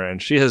and Hammer,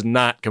 and she has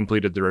not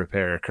completed the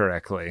repair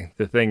correctly.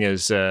 The thing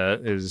is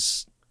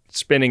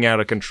spinning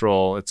out of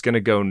control. It's going to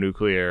go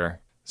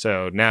nuclear.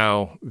 So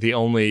now the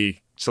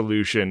only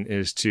solution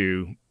is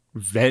to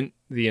vent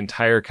the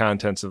entire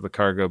contents of the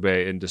cargo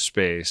bay into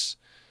space,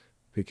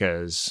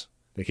 because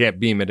they can't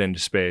beam it into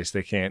space.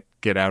 They can't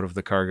get out of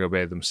the cargo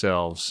bay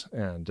themselves.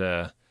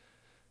 And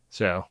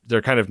so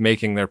they're kind of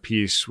making their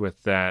peace with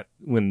that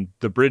when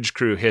the bridge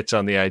crew hits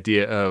on the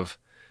idea of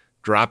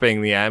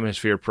dropping the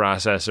atmosphere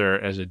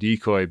processor as a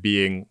decoy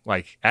being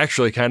like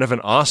actually kind of an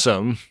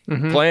awesome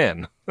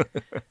plan.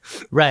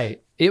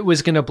 Right. It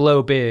was going to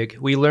blow big.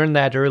 We learned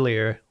that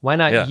earlier. Why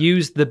not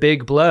use the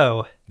big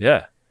blow?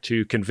 Yeah.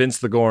 To convince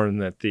the Gorn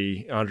that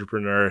the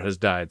entrepreneur has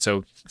died.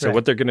 So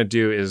what they're going to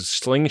do is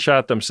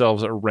slingshot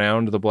themselves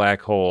around the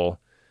black hole,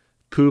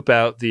 poop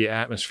out the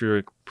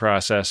atmospheric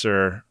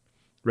processor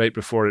right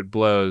before it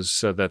blows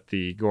so that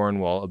the Gorn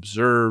will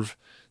observe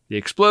the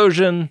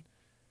explosion.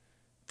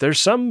 There's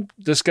some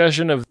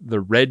discussion of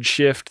the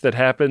redshift that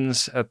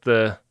happens at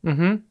the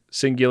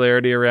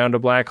singularity around a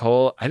black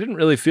hole. I didn't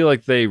really feel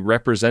like they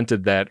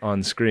represented that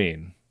on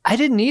screen. I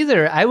didn't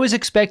either. I was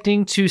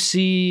expecting to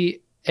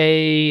see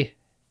a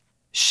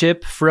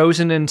ship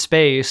frozen in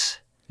space.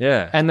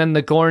 Yeah. And then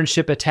the Gorn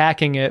ship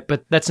attacking it,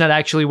 but that's not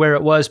actually where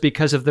it was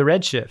because of the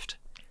redshift.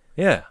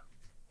 Yeah.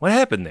 What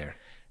happened there?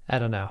 I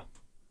don't know.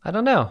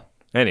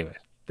 Anyway,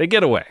 they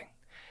get away.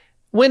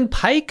 When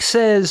Pike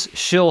says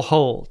she'll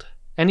hold,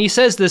 and he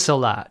says this a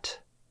lot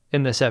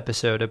in this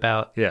episode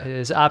about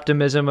his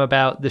optimism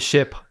about the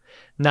ship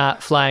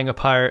not flying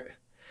apart,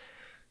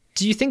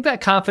 Do you think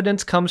that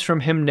confidence comes from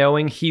him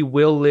knowing he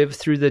will live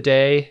through the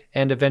day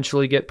and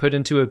eventually get put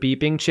into a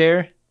beeping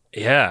chair?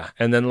 Yeah.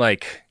 And then,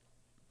 like,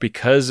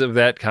 because of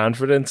that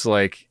confidence,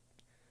 like,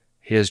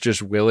 he is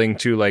just willing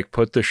to, like,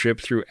 put the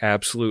ship through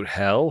absolute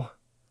hell.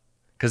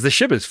 Because the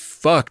ship is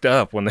fucked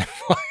up when they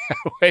fly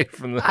away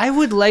from the... I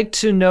would like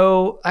to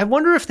know, I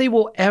wonder if they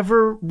will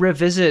ever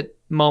revisit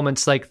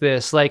moments like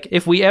this. Like,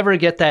 if we ever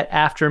get that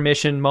after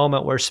mission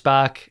moment where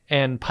Spock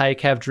and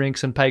Pike have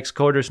drinks in Pike's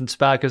quarters and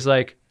Spock is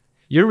like,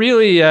 you're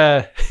really,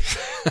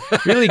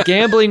 really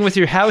gambling with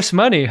your house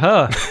money,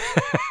 huh?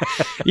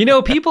 You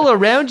know, people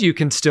around you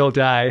can still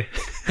die.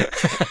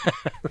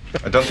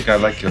 I don't think I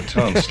like your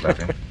tone,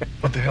 Slavin.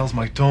 What the hell's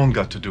my tone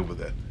got to do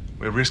with it?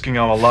 We're risking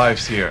our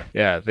lives here.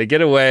 Yeah, they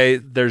get away.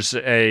 There's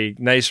a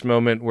nice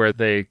moment where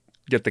they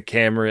get the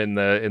camera in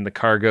the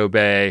cargo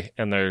bay,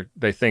 and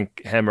they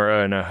think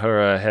Hemera and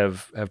Uhura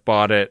have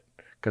bought it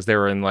because they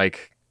were in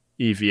like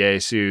EVA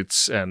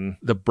suits, and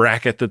the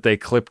bracket that they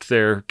clipped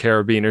their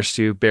carabiners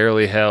to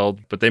barely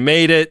held, but they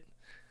made it.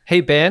 Hey,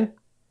 Ben,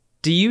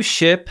 do you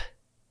ship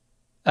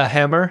a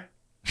Hemmer?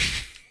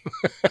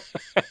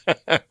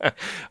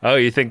 Oh,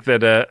 you think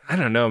that, I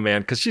don't know,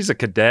 man, because she's a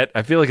cadet.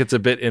 I feel like it's a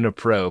bit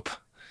inappropriate.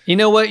 You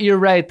know what? You're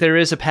right. There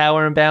is a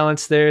power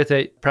imbalance there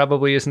that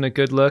probably isn't a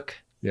good look.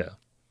 Yeah.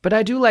 But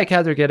I do like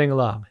how they're getting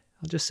along.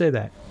 I'll just say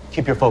that.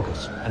 Keep your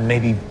focus and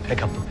maybe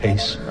pick up the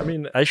pace. I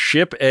mean, I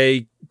ship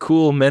a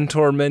cool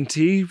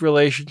mentor-mentee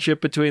relationship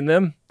between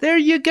them. There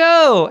you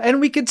go. And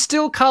we could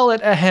still call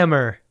it a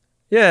Hemmer.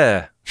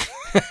 Yeah.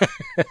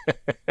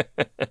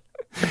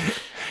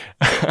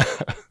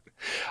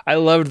 I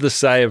loved the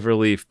sigh of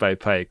relief by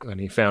Pike when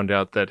he found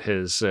out that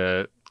his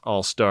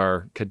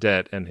all-star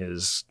cadet and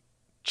his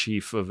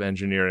chief of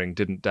engineering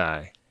didn't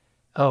die.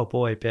 Oh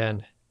boy,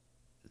 Ben.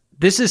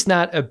 This is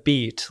not a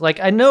beat. Like,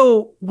 I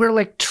know we're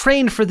like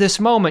trained for this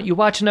moment. You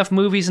watch enough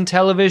movies and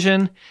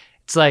television.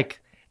 It's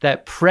like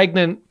that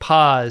pregnant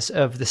pause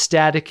of the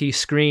staticky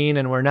screen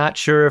and we're not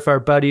sure if our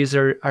buddies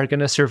are going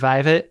to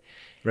survive it.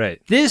 Right.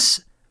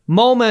 This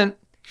moment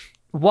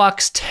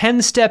walks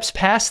 10 steps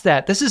past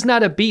that. This is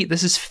not a beat.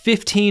 This is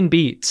 15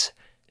 beats.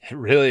 It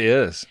really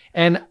is.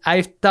 And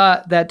I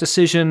thought that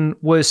decision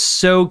was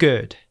so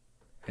good.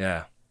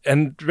 Yeah.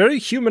 And very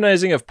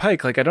humanizing of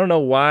Pike. Like, I don't know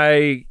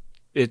why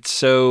it's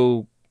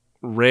so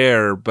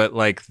rare, but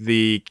like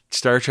the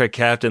Star Trek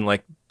captain,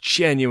 like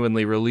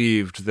genuinely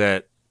relieved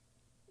that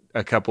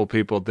a couple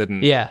people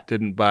didn't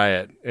buy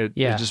it. It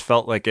just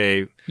felt like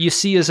you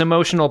see his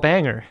emotional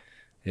banger.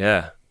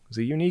 Yeah. It was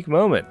a unique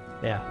moment.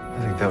 Yeah.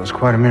 I think that was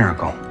quite a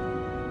miracle.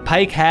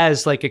 Pike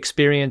has like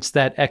experienced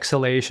that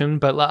exhalation,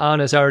 but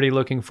La'ana's already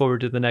looking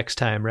forward to the next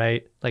time,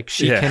 right? Like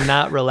she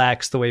cannot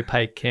relax the way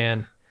Pike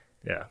can.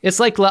 Yeah. It's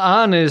like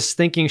La'ana is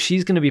thinking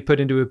she's going to be put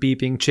into a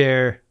beeping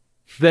chair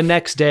the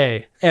next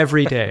day,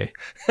 every day.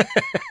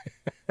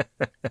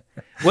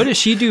 What does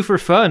she do for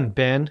fun,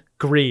 Ben?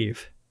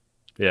 Grieve.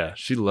 Yeah,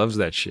 she loves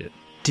that shit.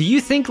 Do you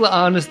think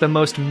La'ana's the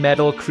most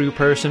metal crew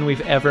person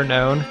we've ever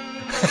known?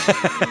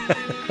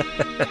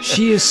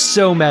 She is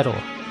so metal.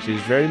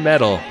 She's very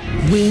metal.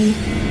 We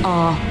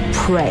are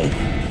prey.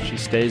 She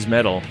stays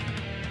metal.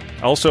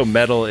 Also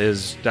metal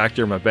is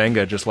Dr.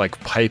 Mabenga just like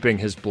piping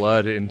his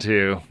blood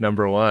into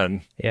number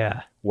one.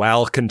 Yeah.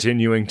 While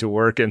continuing to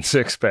work in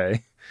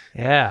sickbay.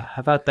 Yeah,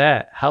 how about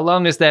that? How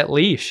long is that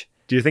leash?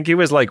 Do you think he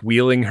was like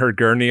wheeling her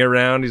gurney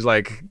around? He's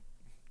like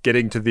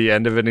getting to the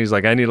end of it and he's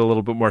like, I need a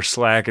little bit more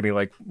slack. And he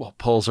like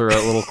pulls her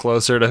a little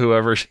closer to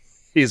whoever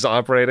he's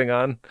operating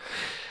on.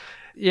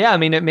 Yeah, I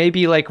mean, it may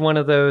be like one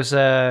of those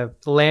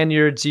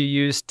lanyards you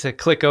use to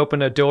click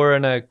open a door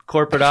in a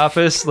corporate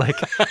office. Like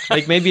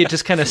maybe it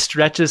just kind of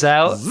stretches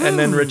out and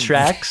then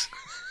retracts.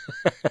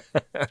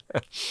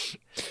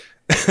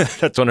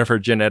 That's one of her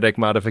genetic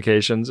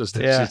modifications. Is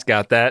that she's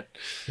got that.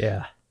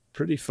 Yeah.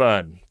 Pretty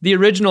fun. The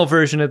original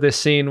version of this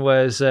scene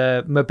was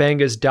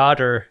Mabenga's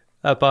daughter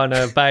up on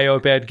a bio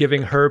bed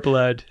giving her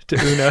blood to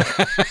Una.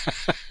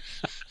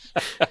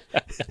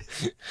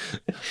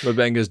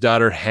 Mabenga's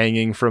daughter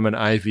hanging from an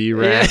IV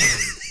rack.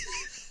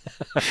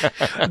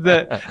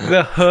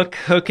 The hook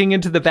hooking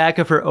into the back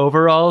of her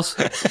overalls.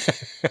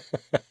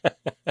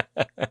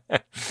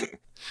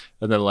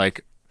 And then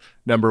like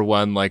number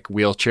one, like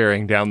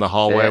wheelchairing down the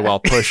hallway while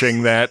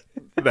pushing that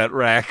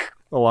rack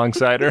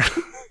alongside her.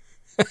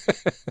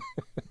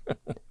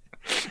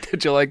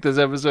 Did you like this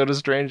episode of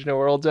Strange New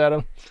Worlds,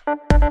 Adam?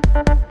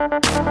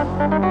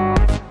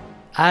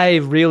 I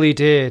really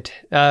did.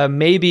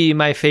 Maybe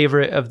my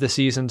favorite of the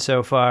season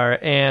so far.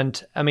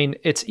 And I mean,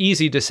 it's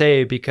easy to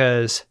say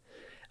because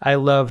I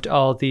loved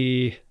all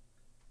the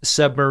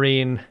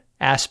submarine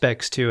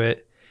aspects to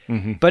it.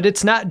 Mm-hmm. But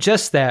it's not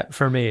just that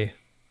for me.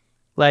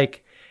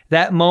 Like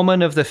that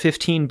moment of the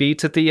 15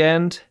 beats at the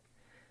end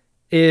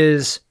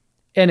is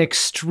an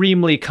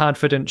extremely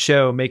confident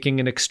show making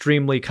an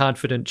extremely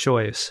confident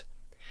choice.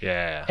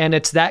 Yeah. And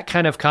it's that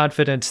kind of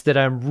confidence that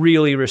I'm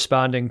really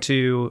responding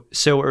to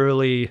so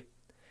early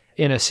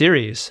in a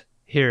series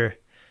here.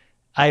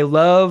 I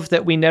love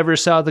that we never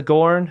saw the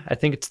Gorn. I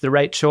think it's the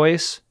right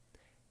choice.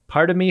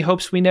 Part of me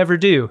hopes we never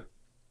do.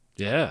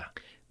 Yeah.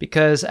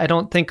 Because I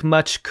don't think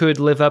much could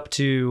live up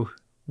to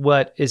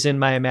what is in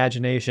my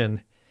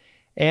imagination.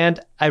 And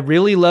I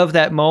really love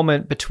that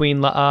moment between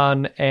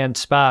La'an and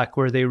Spock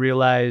where they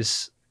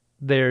realize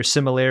their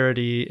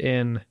similarity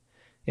in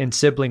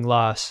sibling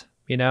loss,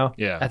 you know?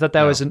 Yeah. I thought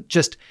that was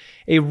just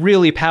a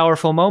really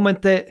powerful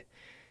moment that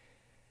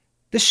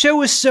the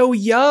show is so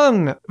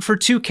young for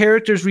two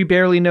characters we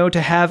barely know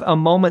to have a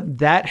moment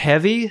that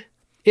heavy.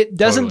 It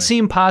doesn't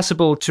seem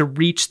possible to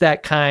reach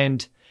that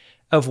kind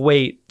of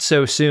weight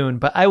so soon,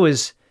 but I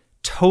was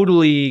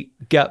totally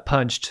gut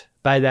punched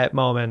by that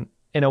moment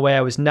in a way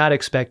I was not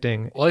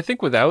expecting. Well, I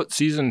think without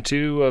season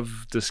 2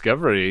 of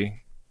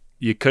Discovery,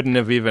 you couldn't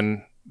have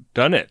even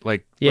done it.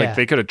 Like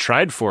they could have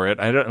tried for it.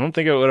 I don't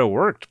think it would have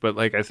worked, but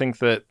like I think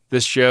that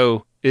this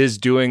show is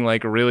doing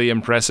like really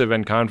impressive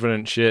and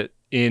confident shit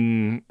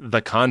in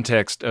the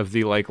context of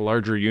the like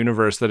larger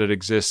universe that it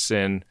exists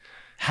in.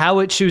 How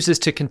it chooses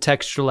to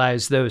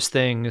contextualize those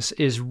things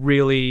is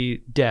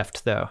really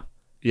deft, though.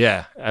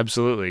 Yeah,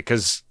 absolutely.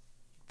 Because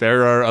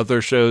there are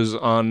other shows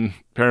on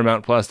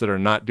Paramount Plus that are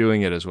not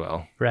doing it as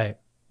well. Right.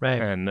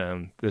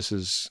 And this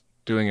is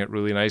doing it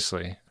really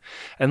nicely.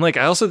 And like,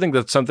 I also think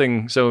that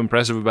something so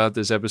impressive about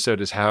this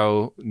episode is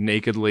how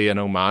nakedly an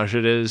homage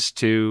it is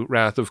to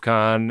Wrath of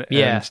Khan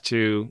and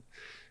to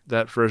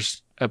that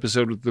first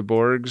episode with the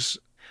Borgs.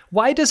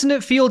 Why doesn't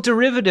it feel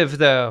derivative,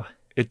 though?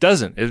 It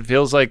doesn't. It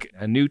feels like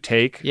a new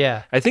take.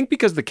 Yeah. I think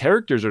because the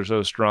characters are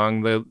so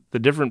strong, the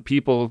different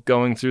people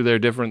going through their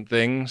different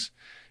things,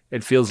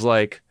 it feels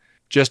like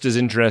just as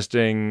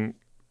interesting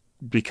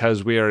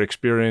because we are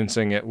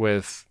experiencing it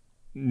with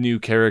new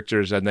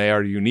characters and they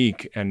are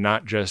unique and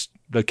not just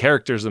the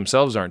characters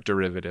themselves aren't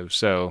derivative.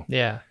 So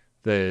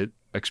the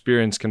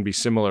experience can be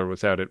similar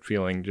without it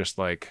feeling just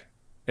like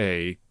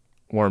a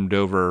warmed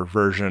over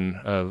version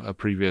of a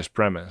previous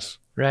premise.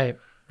 Right.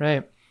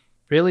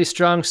 Really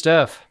strong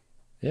stuff.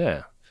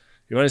 Yeah.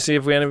 You want to see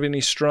if we have any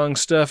strong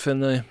stuff in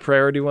the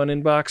Priority 1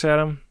 inbox,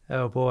 Adam?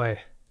 Oh, boy.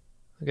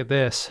 Look at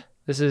this.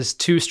 This is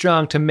too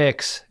strong to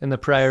mix in the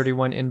Priority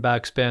 1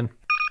 inbox bin.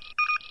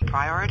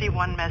 Priority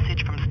 1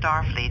 message from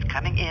Starfleet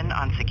coming in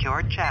on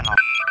secured channel.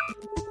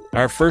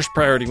 Our first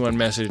Priority 1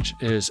 message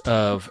is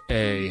of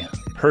a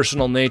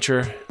personal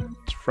nature.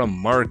 It's from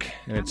Mark,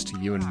 and it's to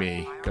you and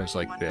me. It goes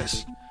like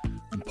this.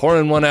 I'm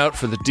pouring one out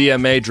for the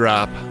DMA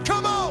drop.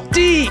 Come on!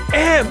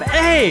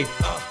 DMA!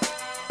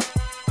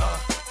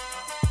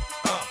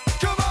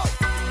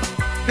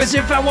 Cause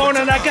if I want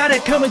it, I gotta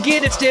come and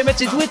get it.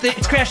 Stamets is with it.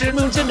 It's crashing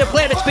the moons into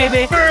planets,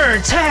 baby.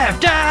 Birds have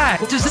died.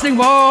 What does this thing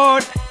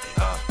want?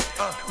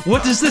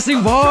 What does this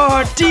thing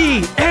want?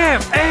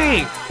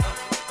 DMA!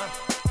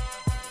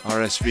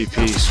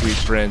 RSVP, sweet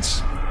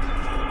prince.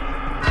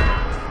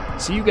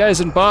 See you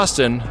guys in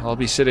Boston. I'll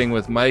be sitting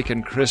with Mike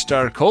and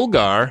Kristar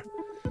Kolgar.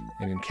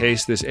 And in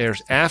case this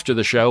airs after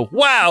the show,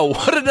 wow,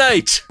 what a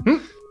night!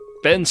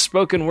 Ben's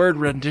spoken word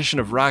rendition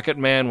of Rocket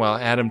Man while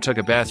Adam took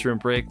a bathroom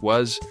break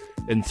was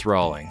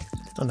enthralling.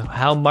 I don't know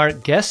how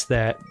Mark guessed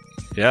that.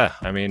 Yeah,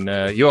 I mean,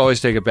 you always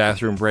take a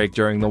bathroom break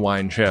during the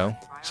wine show.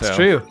 So. It's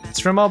true. It's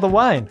from all the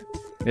wine.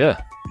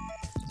 Yeah.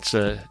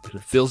 It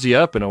fills you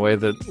up in a way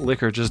that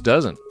liquor just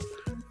doesn't.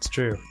 It's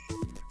true.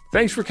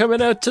 Thanks for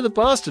coming out to the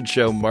Boston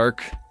show,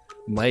 Mark,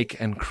 Mike,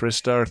 and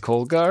Kristar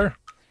Kolgar.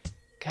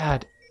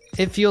 God,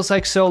 it feels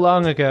like so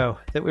long ago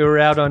that we were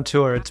out on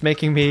tour. It's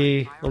making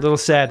me a little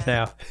sad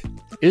now.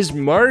 Is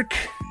Mark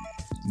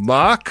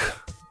mock?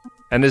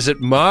 And is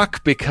it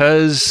mock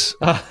because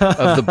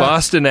of the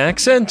Boston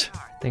accent?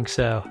 I think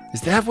so. Is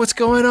that what's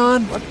going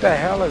on? What the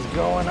hell is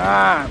going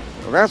on?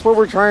 Well, that's what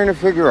we're trying to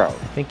figure out.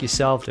 I think you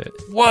solved it.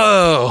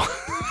 Whoa!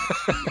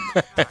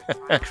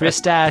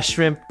 Krista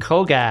Shrimp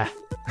Koga.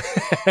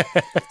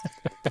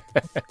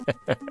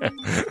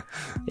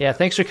 Yeah,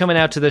 thanks for coming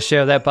out to the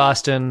show. That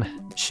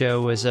Boston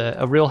show was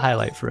a real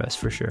highlight for us,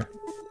 for sure.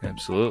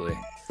 Absolutely.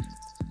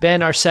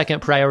 Ben, our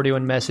second Priority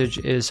 1 message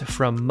is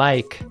from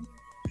Mike,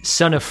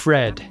 son of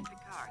Fred.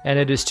 And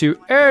it is to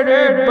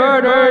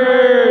anybody.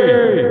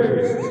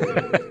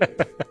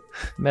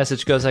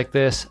 Message goes like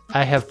this.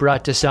 I have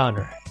brought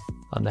dishonor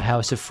on the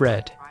house of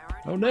Fred.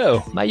 Oh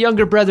no. My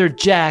younger brother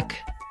Jack,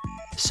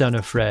 son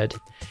of Fred,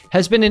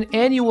 has been an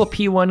annual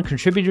P1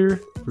 contributor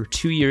for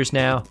 2 years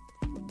now,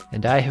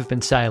 and I have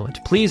been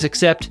silent. Please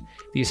accept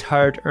these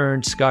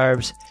hard-earned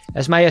scarves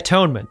as my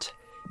atonement,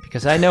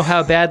 because I know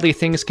how badly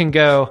things can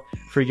go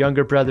for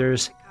younger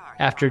brothers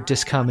after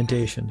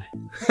discommendation.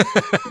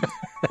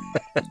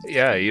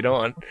 Yeah, you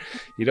don't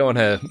want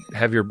to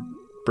have your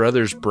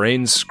brother's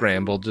brains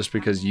scrambled just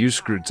because you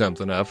screwed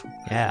something up.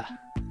 Yeah.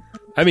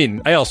 I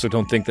mean, I also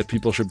don't think that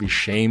people should be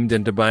shamed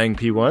into buying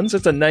P1s.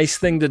 It's a nice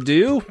thing to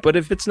do, but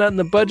if it's not in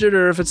the budget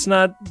or if it's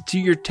not to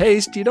your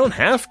taste, you don't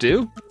have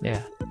to.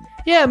 Yeah.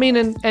 Yeah, I mean,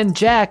 and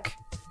Jack,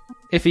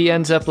 if he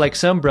ends up like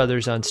some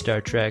brothers on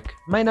Star Trek,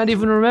 might not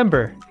even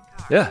remember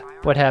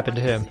what happened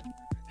to him.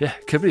 Yeah,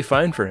 could be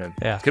fine for him.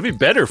 Yeah. Could be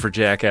better for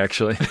Jack,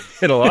 actually,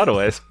 in a lot of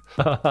ways.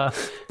 Wow.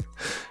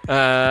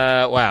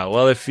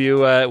 Well, if you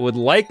would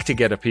like to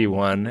get a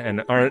P1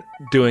 and aren't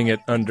doing it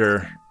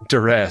under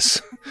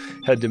duress.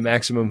 Head to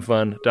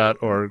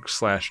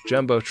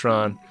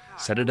MaximumFun.org/Jumbotron.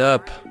 Set it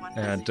up,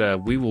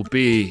 and we will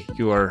be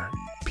your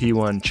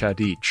P1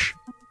 Chadich.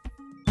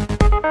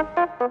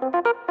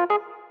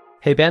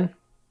 Hey, Ben.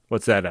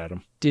 What's that,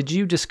 Adam? Did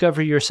you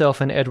discover yourself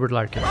an Edward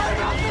Larkin?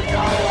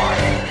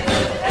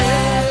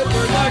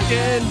 Edward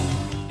Larkin!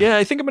 Yeah,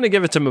 I think I'm going to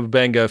give it to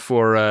Mbenga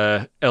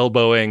for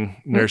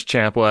elbowing Nurse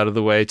Chample out of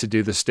the way to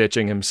do the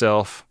stitching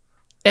himself.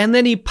 And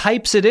then he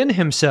pipes it in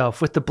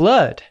himself with the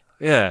blood.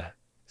 Yeah.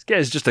 This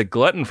guy's just a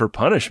glutton for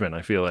punishment,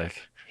 I feel like.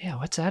 Yeah,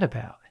 what's that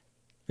about?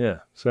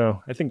 Yeah,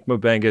 so I think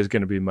Mbenga is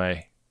going to be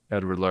my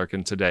Edward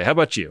Larkin today. How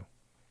about you?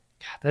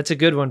 That's a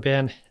good one,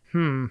 Ben.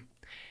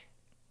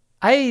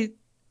 I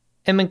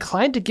am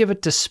inclined to give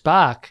it to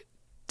Spock.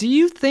 Do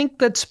you think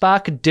that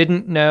Spock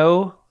didn't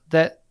know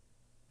that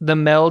the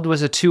meld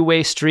was a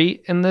two-way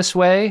street in this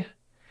way?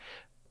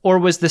 Or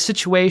was the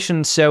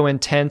situation so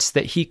intense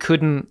that he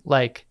couldn't,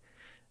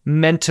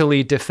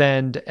 mentally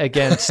defend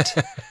against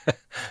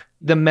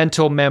the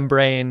mental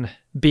membrane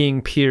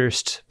being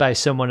pierced by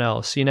someone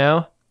else, you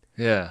know?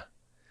 Yeah.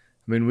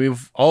 I mean,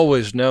 we've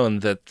always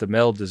known that the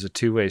meld is a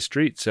two-way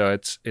street, so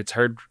it's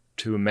hard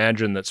to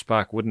imagine that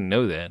Spock wouldn't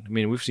know that. I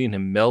mean, we've seen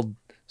him meld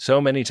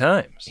so many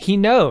times. He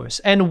knows,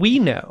 and we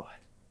know.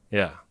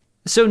 Yeah.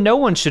 So no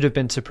one should have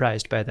been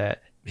surprised by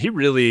that. He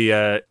really,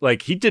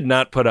 he did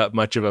not put up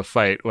much of a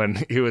fight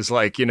when he was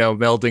like,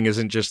 melding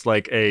isn't just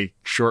like a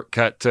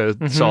shortcut to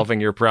solving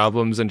your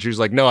problems. And she was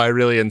like, no, I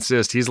really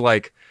insist. He's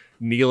like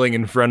kneeling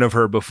in front of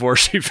her before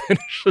she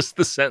finishes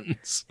the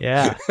sentence.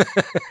 Yeah.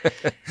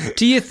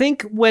 Do you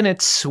think when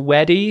it's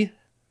sweaty,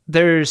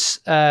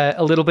 there's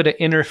a little bit of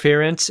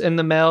interference in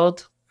the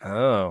meld?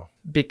 Oh.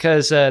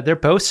 Because they're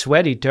both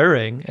sweaty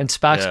during, and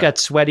Spock's got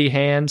sweaty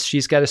hands.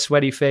 She's got a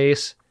sweaty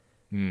face.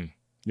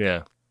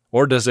 Yeah.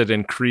 Or does it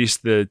increase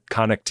the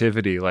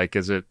connectivity? Like,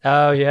 is it...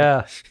 Oh,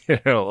 yeah.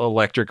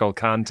 Electrical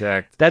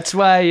contact. That's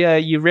why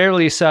you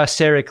rarely saw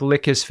Sarek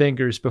lick his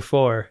fingers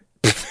before.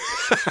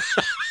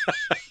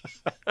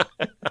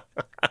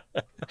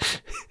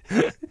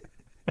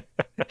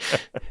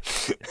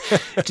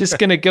 Just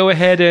going to go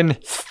ahead and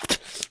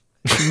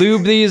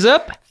lube these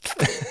up.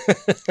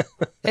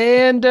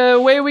 And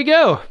away we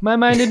go. My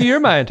mind into your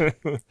mind.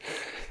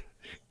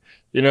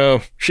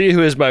 She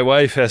who is my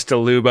wife has to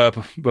lube up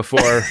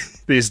before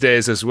these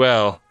days as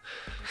well.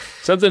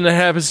 Something that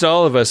happens to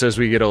all of us as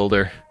we get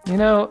older.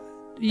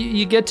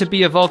 You get to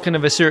be a Vulcan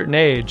of a certain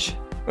age.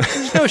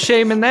 There's no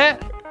shame in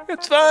that.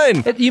 It's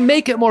fine. You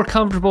make it more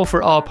comfortable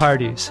for all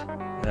parties.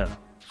 Yeah.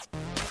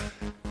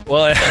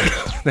 Well,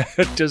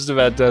 that just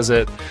about does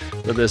it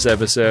for this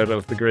episode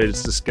of The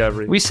Greatest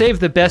Discovery. We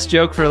saved the best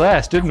joke for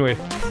last, didn't we?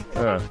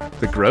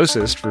 The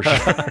grossest, for sure.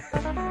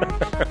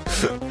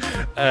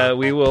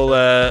 We will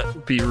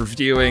be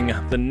reviewing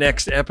the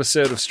next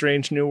episode of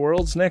Strange New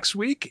Worlds next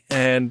week,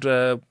 and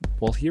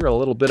we'll hear a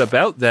little bit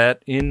about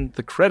that in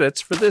the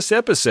credits for this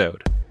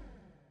episode.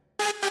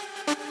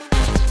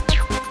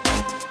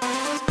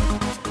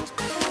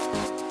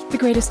 The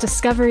Greatest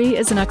Discovery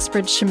is an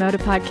Uxbridge Shimoda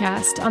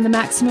podcast on the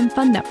Maximum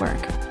Fun Network.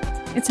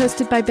 It's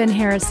hosted by Ben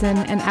Harrison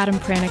and Adam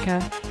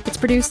Pranica. It's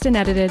produced and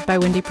edited by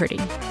Wendy Purdy.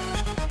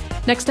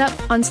 Next up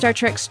on Star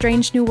Trek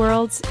Strange New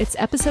Worlds, it's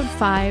Episode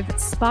 5,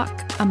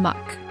 Spock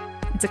Amok.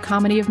 It's a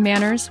comedy of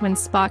manners when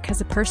Spock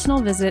has a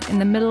personal visit in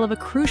the middle of a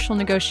crucial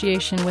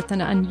negotiation with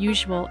an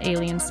unusual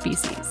alien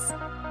species.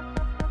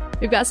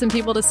 We've got some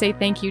people to say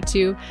thank you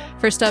to.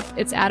 First up,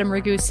 it's Adam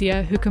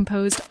Ragusia, who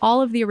composed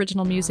all of the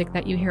original music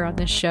that you hear on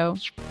this show.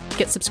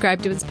 Get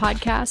subscribed to his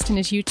podcast and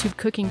his YouTube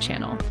cooking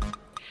channel.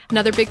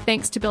 Another big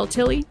thanks to Bill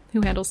Tilley,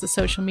 who handles the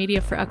social media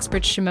for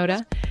Uxbridge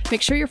Shimoda.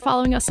 Make sure you're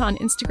following us on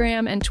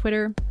Instagram and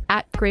Twitter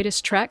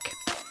 @GreatestTrek,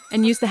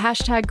 and use the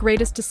hashtag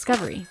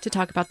 #GreatestDiscovery to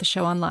talk about the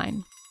show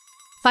online.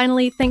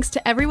 Finally, thanks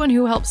to everyone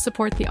who helps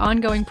support the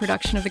ongoing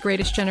production of The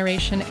Greatest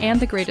Generation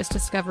and The Greatest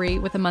Discovery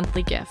with a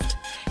monthly gift.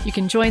 You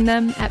can join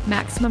them at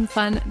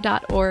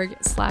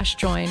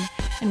MaximumFun.org/join,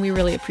 and we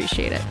really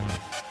appreciate it.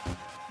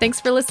 Thanks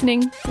for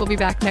listening. We'll be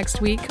back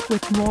next week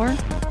with more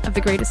of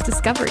The Greatest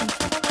Discovery.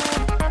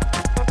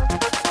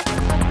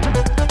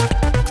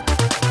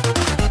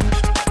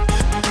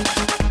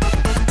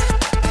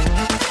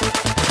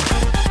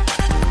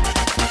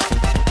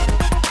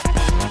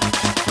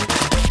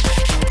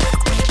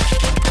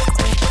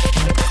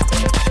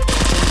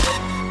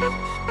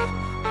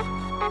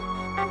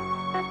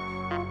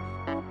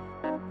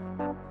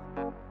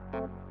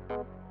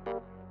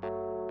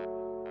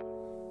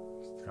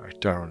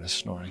 Darwin is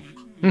snoring.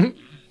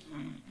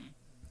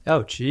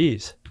 Oh,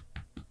 jeez.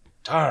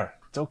 Dar,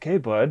 it's okay,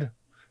 bud.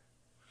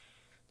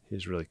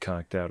 He's really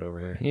conked out over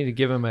here. You need to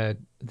give him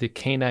the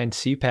canine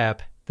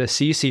CPAP, the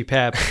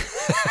CCPAP.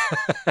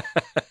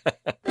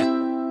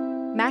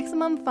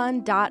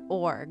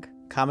 MaximumFun.org.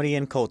 Comedy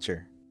and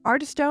culture.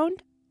 Artist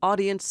owned.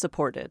 Audience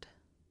supported.